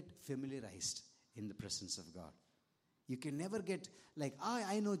never get familiarized in the presence of God. You can never get like,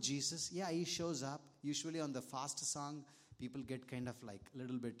 I know Jesus. Yeah, he shows up. Usually on the fast song, people get kind of like a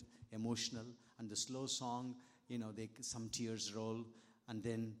little bit emotional. And the slow song, some tears roll. And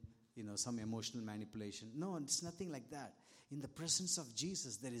then, some emotional manipulation. No, it's nothing like that. In the presence of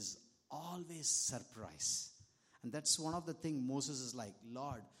Jesus, there is always surprise. And that's one of the things Moses is like,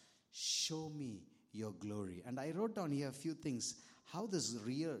 Lord, show me your glory. And I wrote down here a few things, how this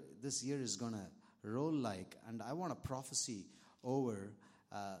year is going to roll like. And I want a prophecy over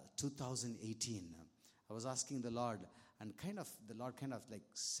 2018. I was asking the Lord, and the Lord like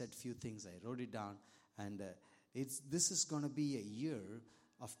said few things. I wrote it down. And this is going to be a year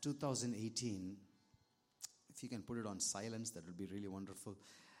of 2018. If you can put it on silence, that would be really wonderful.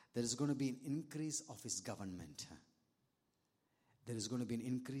 There is going to be an increase of his government. There is going to be an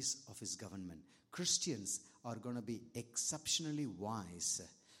increase of his government. Christians are going to be exceptionally wise.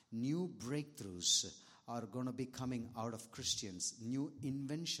 New breakthroughs are going to be coming out of Christians. New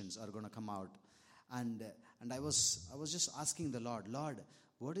inventions are going to come out. And I was just asking the Lord,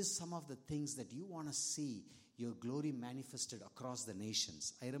 what is some of the things that you want to see your glory manifested across the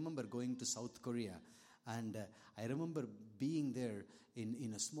nations? I remember going to South Korea. And I remember being there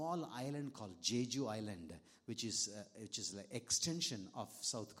in a small island called Jeju Island, which is like extension of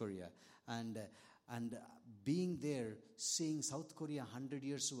South Korea. And being there, seeing South Korea 100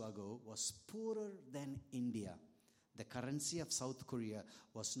 years ago was poorer than India. The currency of South Korea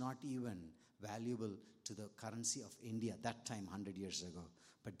was not even valuable to the currency of India that time 100 years ago.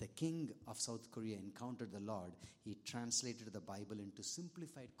 But the king of South Korea encountered the Lord. He translated the Bible into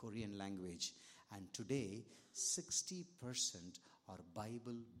simplified Korean language. And today, 60% are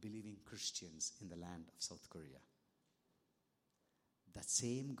Bible-believing Christians in the land of South Korea. The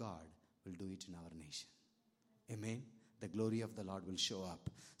same God will do it in our nation. Amen? The glory of the Lord will show up.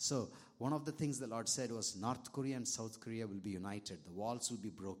 So, one of the things the Lord said was North Korea and South Korea will be united. The walls will be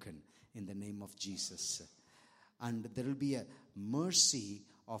broken in the name of Jesus. And there will be a mercy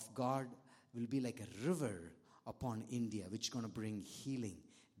of God, will be like a river upon India, which is going to bring healing.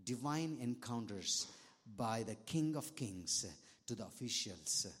 Divine encounters by the King of Kings to the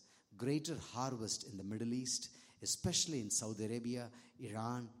officials. Greater harvest in the Middle East, especially in Saudi Arabia,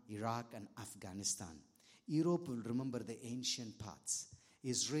 Iran, Iraq, and Afghanistan. Europe will remember the ancient paths.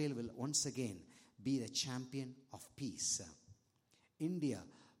 Israel will once again be the champion of peace. India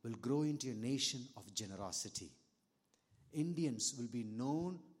will grow into a nation of generosity. Indians will be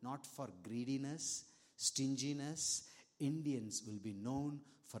known not for greediness, stinginess. Indians will be known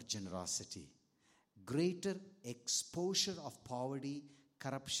for generosity. Greater exposure of poverty,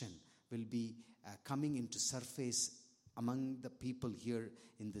 corruption will be coming into surface among the people here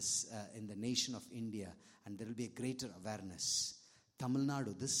in the nation of India, and there will be a greater awareness. Tamil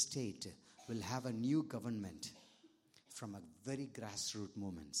Nadu, this state, will have a new government from a very grassroots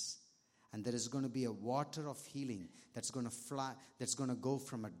movements. And there is going to be a water of healing that's going to fly, that's going to go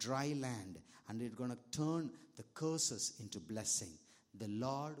from a dry land, and it's going to turn the curses into blessing. The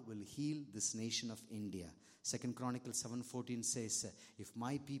Lord will heal this nation of India. 2 Chronicles 7:14 says, if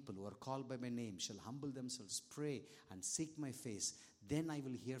my people who are called by my name shall humble themselves, pray and seek my face, then I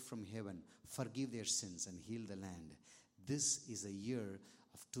will hear from heaven, forgive their sins and heal the land. This is a year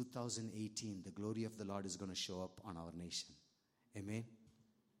of 2018. The glory of the Lord is going to show up on our nation. Amen.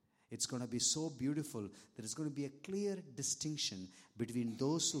 It's going to be so beautiful. There is going to be a clear distinction between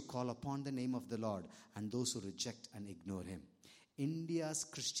those who call upon the name of the Lord and those who reject and ignore him. India's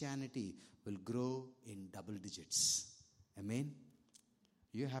Christianity will grow in double digits. Amen.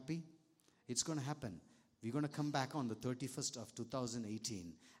 You happy? It's going to happen. We're going to come back on the 31st of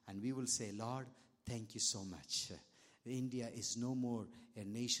 2018 and we will say, Lord, thank you so much. India is no more a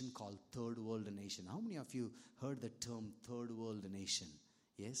nation called third world nation. How many of you heard the term third world nation?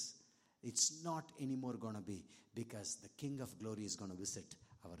 Yes? It's not anymore going to be, because the King of Glory is going to visit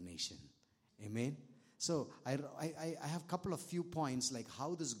our nation. Amen? So I have a couple of few points like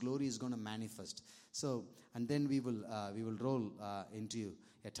how this glory is going to manifest. So, and then we will roll into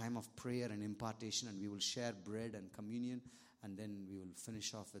a time of prayer and impartation, and we will share bread and communion, and then we will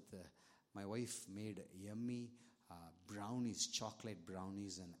finish off with my wife made yummy brownies, chocolate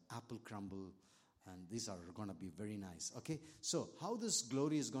brownies and apple crumble, and these are going to be very nice. Okay, so how this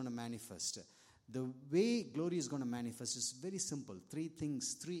glory is going to manifest? The way glory is going to manifest is very simple. Three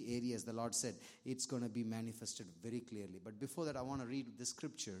things, three areas the Lord said it's going to be manifested very clearly. But before that, I want to read the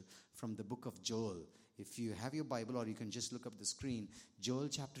scripture from the book of Joel. If you have your Bible, or you can just look up the screen, Joel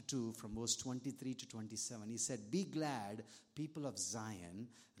chapter 2 from verse 23 to 27. He said, be glad, people of Zion,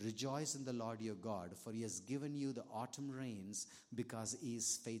 rejoice in the Lord your God, for he has given you the autumn rains, because he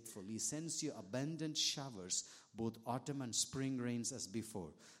is faithful. He sends you abundant showers, both autumn and spring rains as before.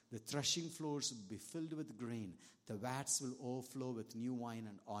 The threshing floors will be filled with grain. The vats will overflow with new wine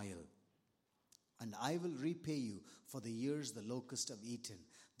and oil. And I will repay you for the years the locusts have eaten,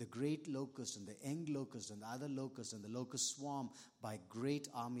 the great locust and the young locust and the other locust and the locust swarm by great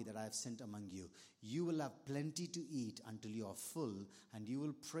army that I have sent among you. You will have plenty to eat until you are full, and you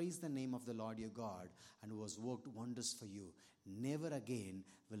will praise the name of the Lord your God, and who has worked wonders for you. Never again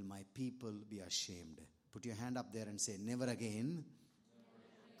will my people be ashamed. Put your hand up there and say, never again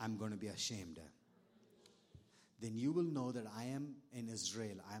I'm going to be ashamed. Then you will know that I am in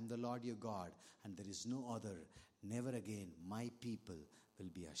Israel. I am the Lord your God, and there is no other. Never again my people will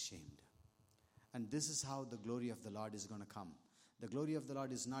be ashamed. And this is how the glory of the Lord is going to come. The glory of the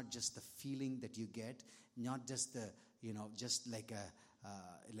Lord is not just the feeling that you get, not just the, just like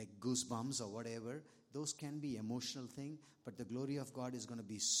goosebumps or whatever. Those can be emotional thing, but the glory of God is going to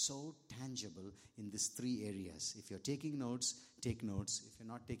be so tangible in these three areas. If you're taking notes, take notes. If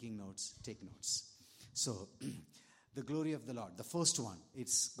you're not taking notes, take notes. So, the glory of the Lord. The first one,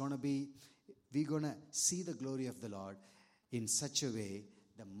 it's going to be, we're going to see the glory of the Lord in such a way,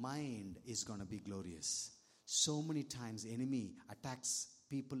 the mind is going to be glorious. So many times the enemy attacks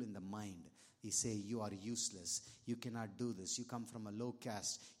people in the mind. He say, you are useless. You cannot do this. You come from a low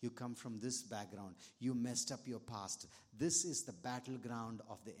caste. You come from this background. You messed up your past. This is the battleground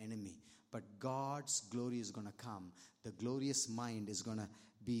of the enemy. But God's glory is going to come. The glorious mind is going to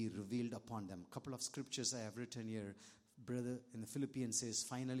be revealed upon them. A couple of scriptures I have written here. Brother in the Philippians says,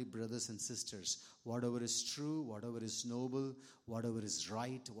 finally, brothers and sisters, whatever is true, whatever is noble, whatever is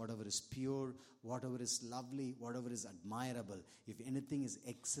right, whatever is pure, whatever is lovely, whatever is admirable, if anything is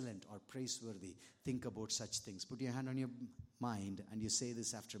excellent or praiseworthy, think about such things. Put your hand on your mind and you say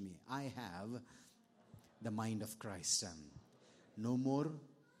this after me. I have the mind of Christ. No more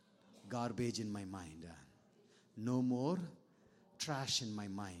garbage in my mind. No more trash in my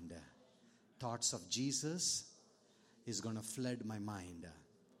mind. Thoughts of Jesus is going to flood my mind.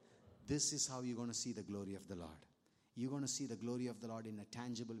 This is how you're going to see the glory of the Lord. You're going to see the glory of the Lord in a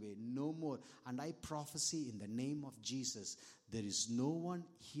tangible way. No more. And I prophesy in the name of Jesus, there is no one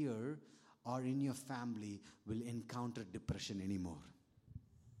here or in your family will encounter depression anymore.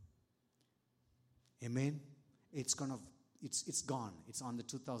 Amen? It's gone. It's on the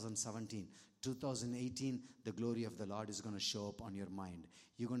 2017. 2018, the glory of the Lord is going to show up on your mind.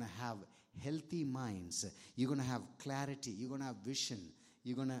 You're going to have healthy minds. You're going to have clarity. You're going to have vision.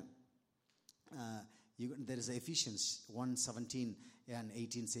 You're going to... there is Ephesians 1:17 and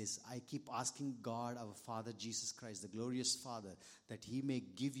 18 says, I keep asking God, our Father, Jesus Christ, the glorious Father, that He may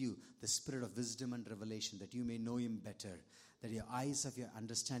give you the spirit of wisdom and revelation, that you may know Him better, that your eyes of your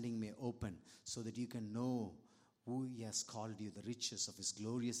understanding may open, so that you can know who He has called you, the riches of His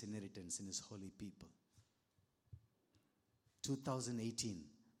glorious inheritance in His holy people. 2018,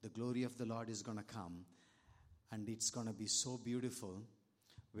 the glory of the Lord is going to come, and it's going to be so beautiful,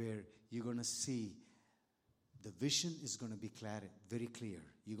 where you're going to see the vision is going to be very clear.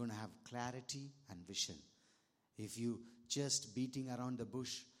 You're going to have clarity and vision. If you just beating around the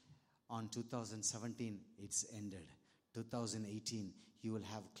bush on 2017, it's ended. 2018, you will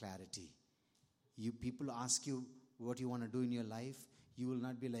have clarity. You people ask you what you want to do in your life, you will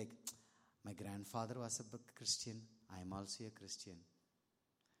not be like, my grandfather was a Christian, I am also a Christian.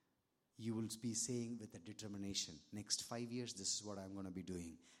 You will be saying with a determination, next 5 years, this is what I'm going to be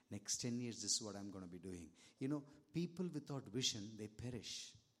doing. Next 10 years, this is what I'm going to be doing. You know, people without vision, they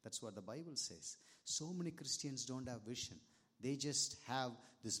perish. That's what the Bible says. So many Christians don't have vision. They just have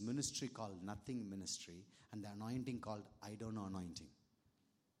this ministry called nothing ministry and the anointing called I don't know anointing.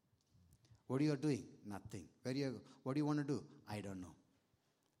 What are you doing? Nothing. What do you want to do? I don't know.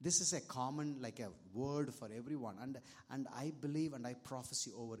 This is a common, like a word for everyone. And I believe and I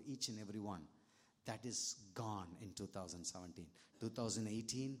prophesy over each and every one. That is gone in 2017.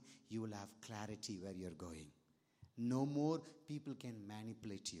 2018, you will have clarity where you're going. No more people can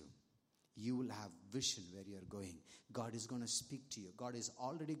manipulate you. You will have vision where you're going. God is going to speak to you. God is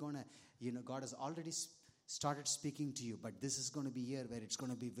already going to, God has already started speaking to you. But this is going to be a year where it's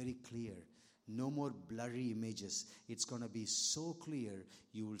going to be very clear. No more blurry images. It's going to be so clear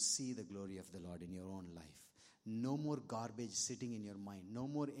you will see the glory of the Lord in your own life. No more garbage sitting in your mind. No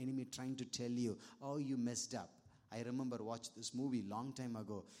more enemy trying to tell you, oh, you messed up. I remember watched this movie long time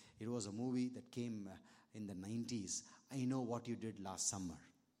ago. It was a movie that came in the 90s. I know what you did last summer.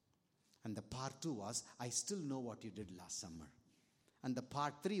 And the part 2 was, I still know what you did last summer. And the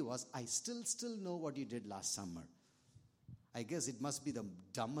part 3 was, I still know what you did last summer. I guess it must be the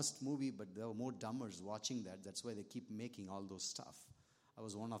dumbest movie, but there were more dumbers watching that. That's why they keep making all those stuff. I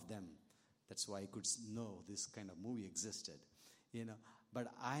was one of them. That's why I could know this kind of movie existed. But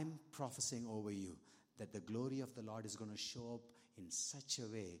I'm prophesying over you that the glory of the Lord is going to show up in such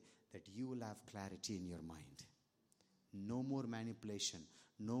a way that you will have clarity in your mind. No more manipulation.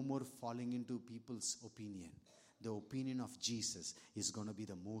 No more falling into people's opinion. The opinion of Jesus is going to be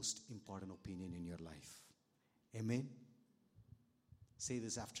the most important opinion in your life. Amen? Say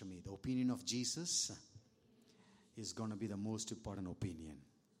this after me. The opinion of Jesus is going to be the most important opinion.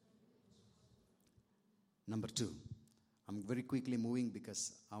 Number 2. I'm very quickly moving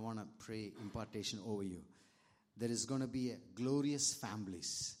because I want to pray impartation over you. There is going to be a glorious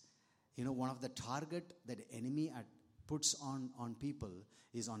families. One of the target that the enemy puts on people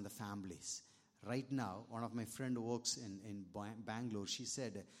is on the families. Right now, one of my friend works in Bangalore. She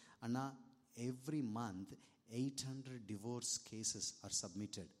said, Anna, every month, 800 divorce cases are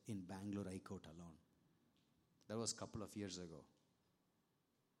submitted in Bangalore High Court alone. That was a couple of years ago.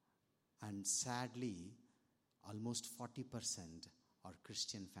 And sadly, almost 40% are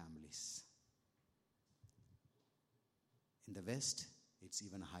Christian families. In the West, it's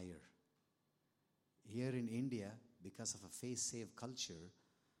even higher. Here in India, because of a face-save culture,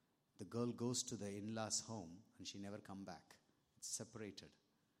 the girl goes to the in-laws' home and she never come back. It's separated.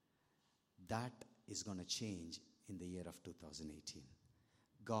 That is going to change in the year of 2018.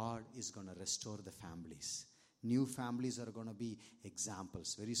 God is going to restore the families. New families are going to be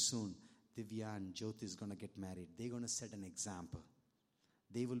examples. Very soon, Divya and Jyoti is going to get married. They're going to set an example.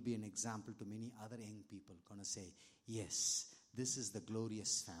 They will be an example to many other young people. Going to say, yes, this is the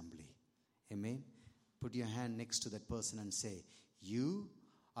glorious family. Amen? Put your hand next to that person and say, you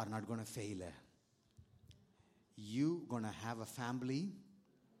are not going to fail. You going to have a family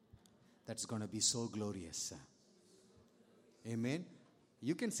that's going to be so glorious. Amen?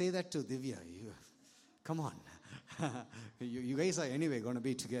 You can say that to Divya. Come on. you guys are anyway going to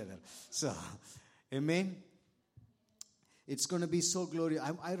be together. So, amen? It's going to be so glorious.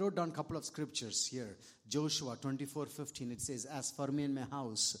 I wrote down a couple of scriptures here. Joshua 24:15, it says, as for me and my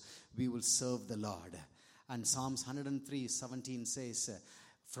house, we will serve the Lord. And Psalms 103:17 says,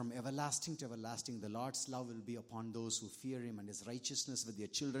 from everlasting to everlasting, the Lord's love will be upon those who fear him, and his righteousness with their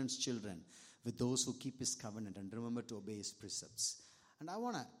children's children, with those who keep his covenant and remember to obey his precepts. And I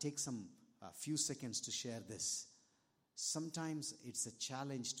want to take a few seconds to share this. Sometimes it's a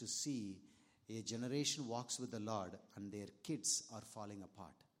challenge to see a generation walks with the Lord and their kids are falling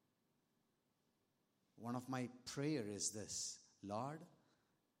apart. One of my prayer is this: Lord,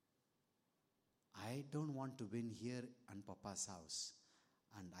 I don't want to win here in Papa's house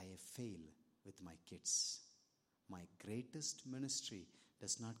and I fail with my kids. My greatest ministry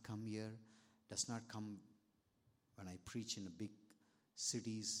does not come here, does not come when I preach in big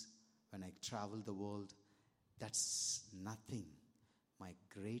cities, when I travel the world. That's nothing. My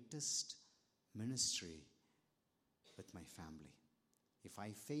greatest ministry with my family. If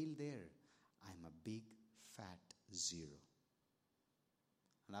I fail there, I'm a big fat zero.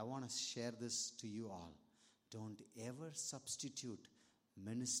 And I want to share this to you all. Don't ever substitute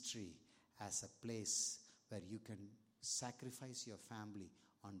ministry as a place where you can sacrifice your family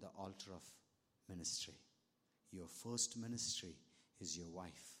on the altar of ministry. Your first ministry is your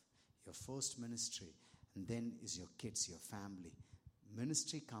wife. Your first ministry, and then is your kids, your family.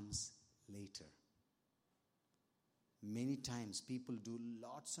 Ministry comes later. Many times people do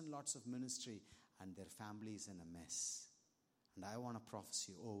lots and lots of ministry and their family is in a mess. And I want to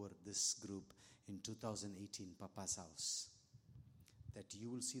prophesy over this group in 2018, Papa's house, that you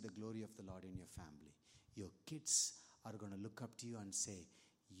will see the glory of the Lord in your family. Your kids are going to look up to you and say,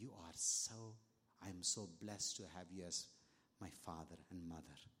 I'm so blessed to have you as my father and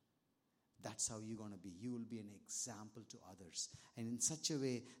mother. That's how you're going to be. You will be an example to others. And in such a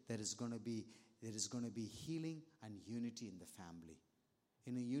way, there is going to be healing and unity in the family.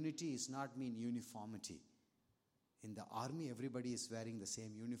 Unity does not mean uniformity. In the army, everybody is wearing the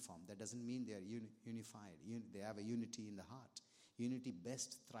same uniform. That doesn't mean they are unified. They have a unity in the heart. Unity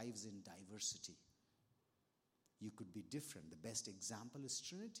best thrives in diversity. You could be different. The best example is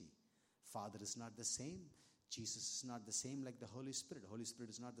Trinity. Father is not the same. Jesus is not the same like the Holy Spirit. Holy Spirit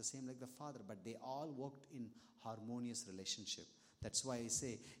is not the same like the Father. But they all worked in harmonious relationship. That's why I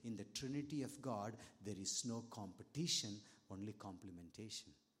say in the Trinity of God, there is no competition, only complementation.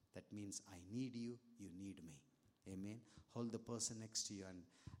 That means I need you, you need me. Amen. Hold the person next to you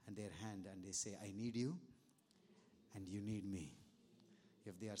and their hand and they say, I need you and you need me.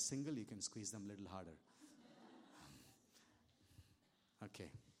 If they are single, you can squeeze them a little harder. Okay.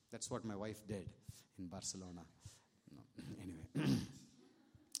 That's what my wife did in Barcelona. No. Anyway.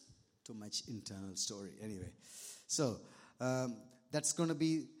 Too much internal story. Anyway. So, that's going to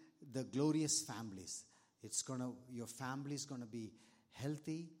be the glorious families. Your family is going to be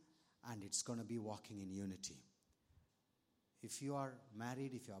healthy and it's going to be walking in unity. If you are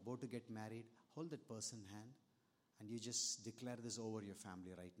married, if you are about to get married, hold that person's hand and you just declare this over your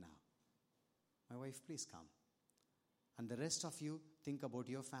family right now. My wife, please come. And the rest of you, think about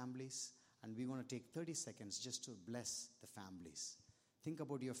your families and we're going to take 30 seconds just to bless the families. Think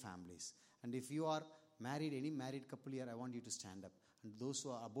about your families. And if you are married, any married couple here, I want you to stand up. And those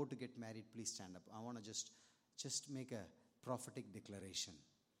who are about to get married, please stand up. I want to just make a prophetic declaration.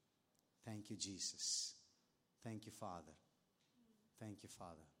 Thank you, Jesus. Thank you, Father. Thank you,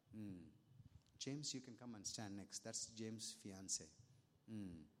 Father. James, you can come and stand next. That's James' fiancé.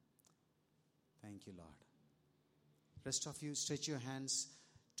 Thank you, Lord. Rest of you, stretch your hands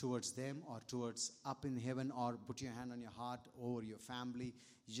towards them or towards up in heaven, or put your hand on your heart over your family.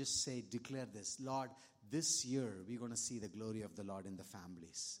 You just say, declare this. Lord, this year we're going to see the glory of the Lord in the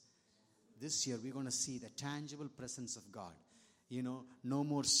families. This year we're going to see the tangible presence of God. No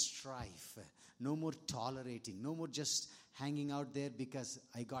more strife, no more tolerating, no more just hanging out there because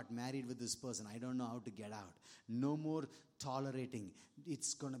I got married with this person. I don't know how to get out. No more tolerating.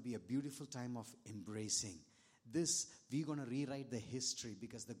 It's going to be a beautiful time of embracing. We're going to rewrite the history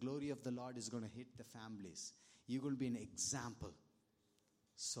because the glory of the Lord is going to hit the families. You're going to be an example.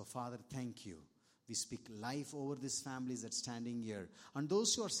 So, Father, thank you. We speak life over these families that's standing here. And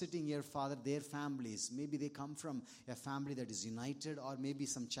those who are sitting here, Father, their families, maybe they come from a family that is united or maybe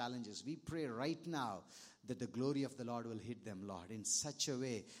some challenges. We pray right now that the glory of the Lord will hit them, Lord, in such a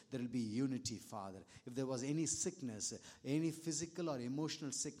way there will be unity, Father. If there was any sickness, any physical or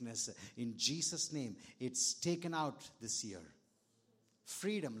emotional sickness, in Jesus' name, it's taken out this year.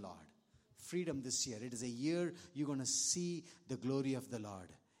 Freedom, Lord. Freedom this year. It is a year you're going to see the glory of the Lord.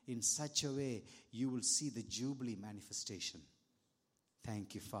 In such a way, you will see the Jubilee manifestation.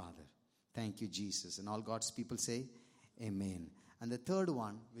 Thank you, Father. Thank you, Jesus. And all God's people say, Amen. And the third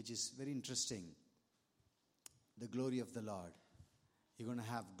one, which is very interesting, the glory of the Lord. You're going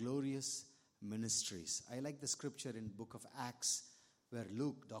to have glorious ministries. I like the scripture in book of Acts where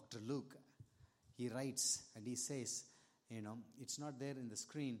Luke, Dr. Luke, he writes and he says, it's not there in the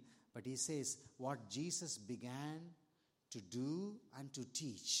screen, but he says, what Jesus began to do and to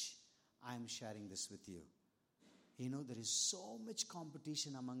teach, I am sharing this with you. There is so much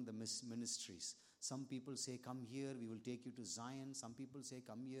competition among the ministries. Some people say, come here, we will take you to Zion. Some people say,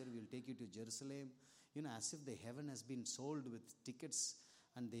 come here, we will take you to Jerusalem. As if the heaven has been sold with tickets,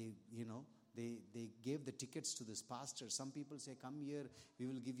 and they gave the tickets to this pastor. Some people say, come here, we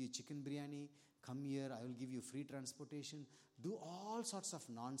will give you chicken biryani. Come here, I will give you free transportation. Do all sorts of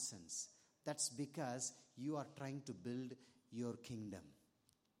nonsense. That's because you are trying to build your kingdom.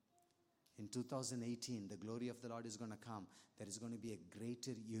 In 2018, the glory of the Lord is going to come. There is going to be a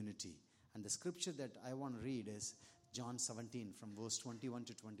greater unity. And the scripture that I want to read is John 17 from verse 21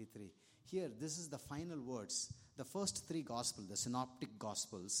 to 23. Here, this is the final words. The first three gospels, the synoptic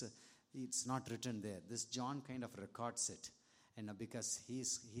gospels, it's not written there. This John kind of records it. Because he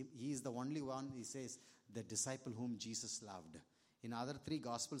is the only one, he says, the disciple whom Jesus loved. In other three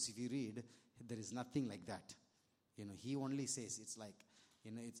gospels, if you read, there is nothing like that. He only says, it's like,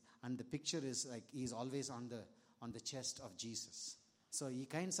 and the picture is like he's always on the chest of Jesus. So he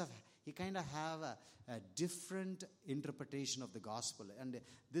kind of have a different interpretation of the gospel. And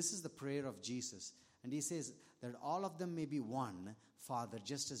this is the prayer of Jesus. And he says that all of them may be one, Father,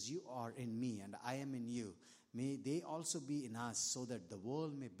 just as you are in me and I am in you. May they also be in us, so that the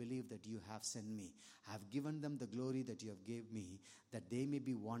world may believe that you have sent me. I have given them the glory that you have gave me, that they may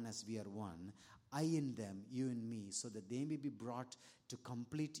be one as we are one. I in them, you in me, so that they may be brought to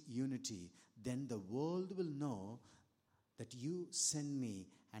complete unity. Then the world will know that you sent me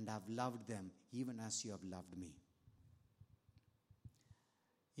and have loved them, even as you have loved me.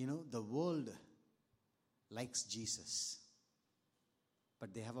 The world likes Jesus,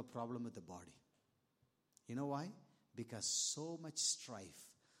 but they have a problem with the body. You know why? Because so much strife,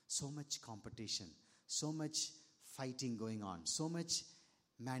 so much competition, so much fighting going on, so much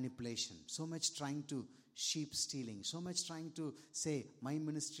manipulation, so much trying to sheep stealing, so much trying to say, my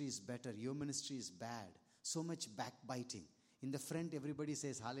ministry is better, your ministry is bad, so much backbiting. In the front, everybody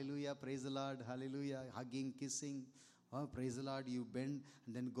says, hallelujah, praise the Lord, hallelujah, hugging, kissing, oh, praise the Lord, you bend,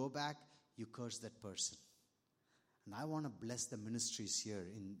 and then go back, you curse that person. And I want to bless the ministries here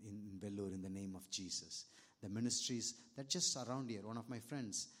in Vellore in the name of Jesus. The ministries that just around here. One of my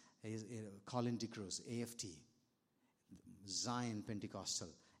friends is Colin DeCruz, AFT, Zion Pentecostal,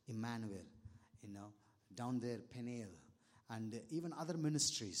 Emmanuel, down there, Peniel, and even other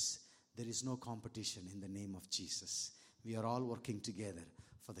ministries. There is no competition in the name of Jesus. We are all working together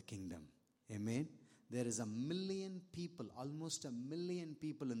for the kingdom. Amen. There is 1 million people, almost 1 million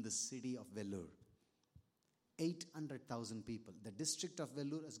people in the city of Vellore. 800,000 people. The district of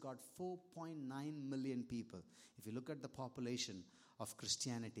Vellore has got 4.9 million people. If you look at the population of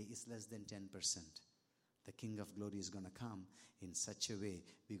Christianity, it's less than 10%. The King of Glory is going to come in such a way,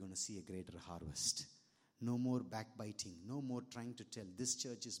 we're going to see a greater harvest. No more backbiting. No more trying to tell this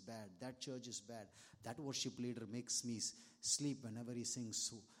church is bad, that church is bad. That worship leader makes me sleep whenever he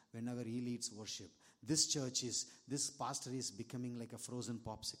sings, whenever he leads worship. This pastor is becoming like a frozen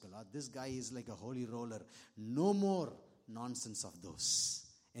popsicle. Or this guy is like a holy roller. No more nonsense of those.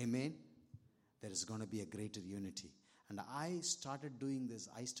 Amen? There is going to be a greater unity. And I started doing this.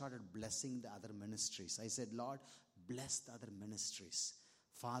 I started blessing the other ministries. I said, Lord, bless the other ministries.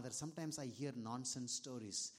 Father, sometimes I hear nonsense stories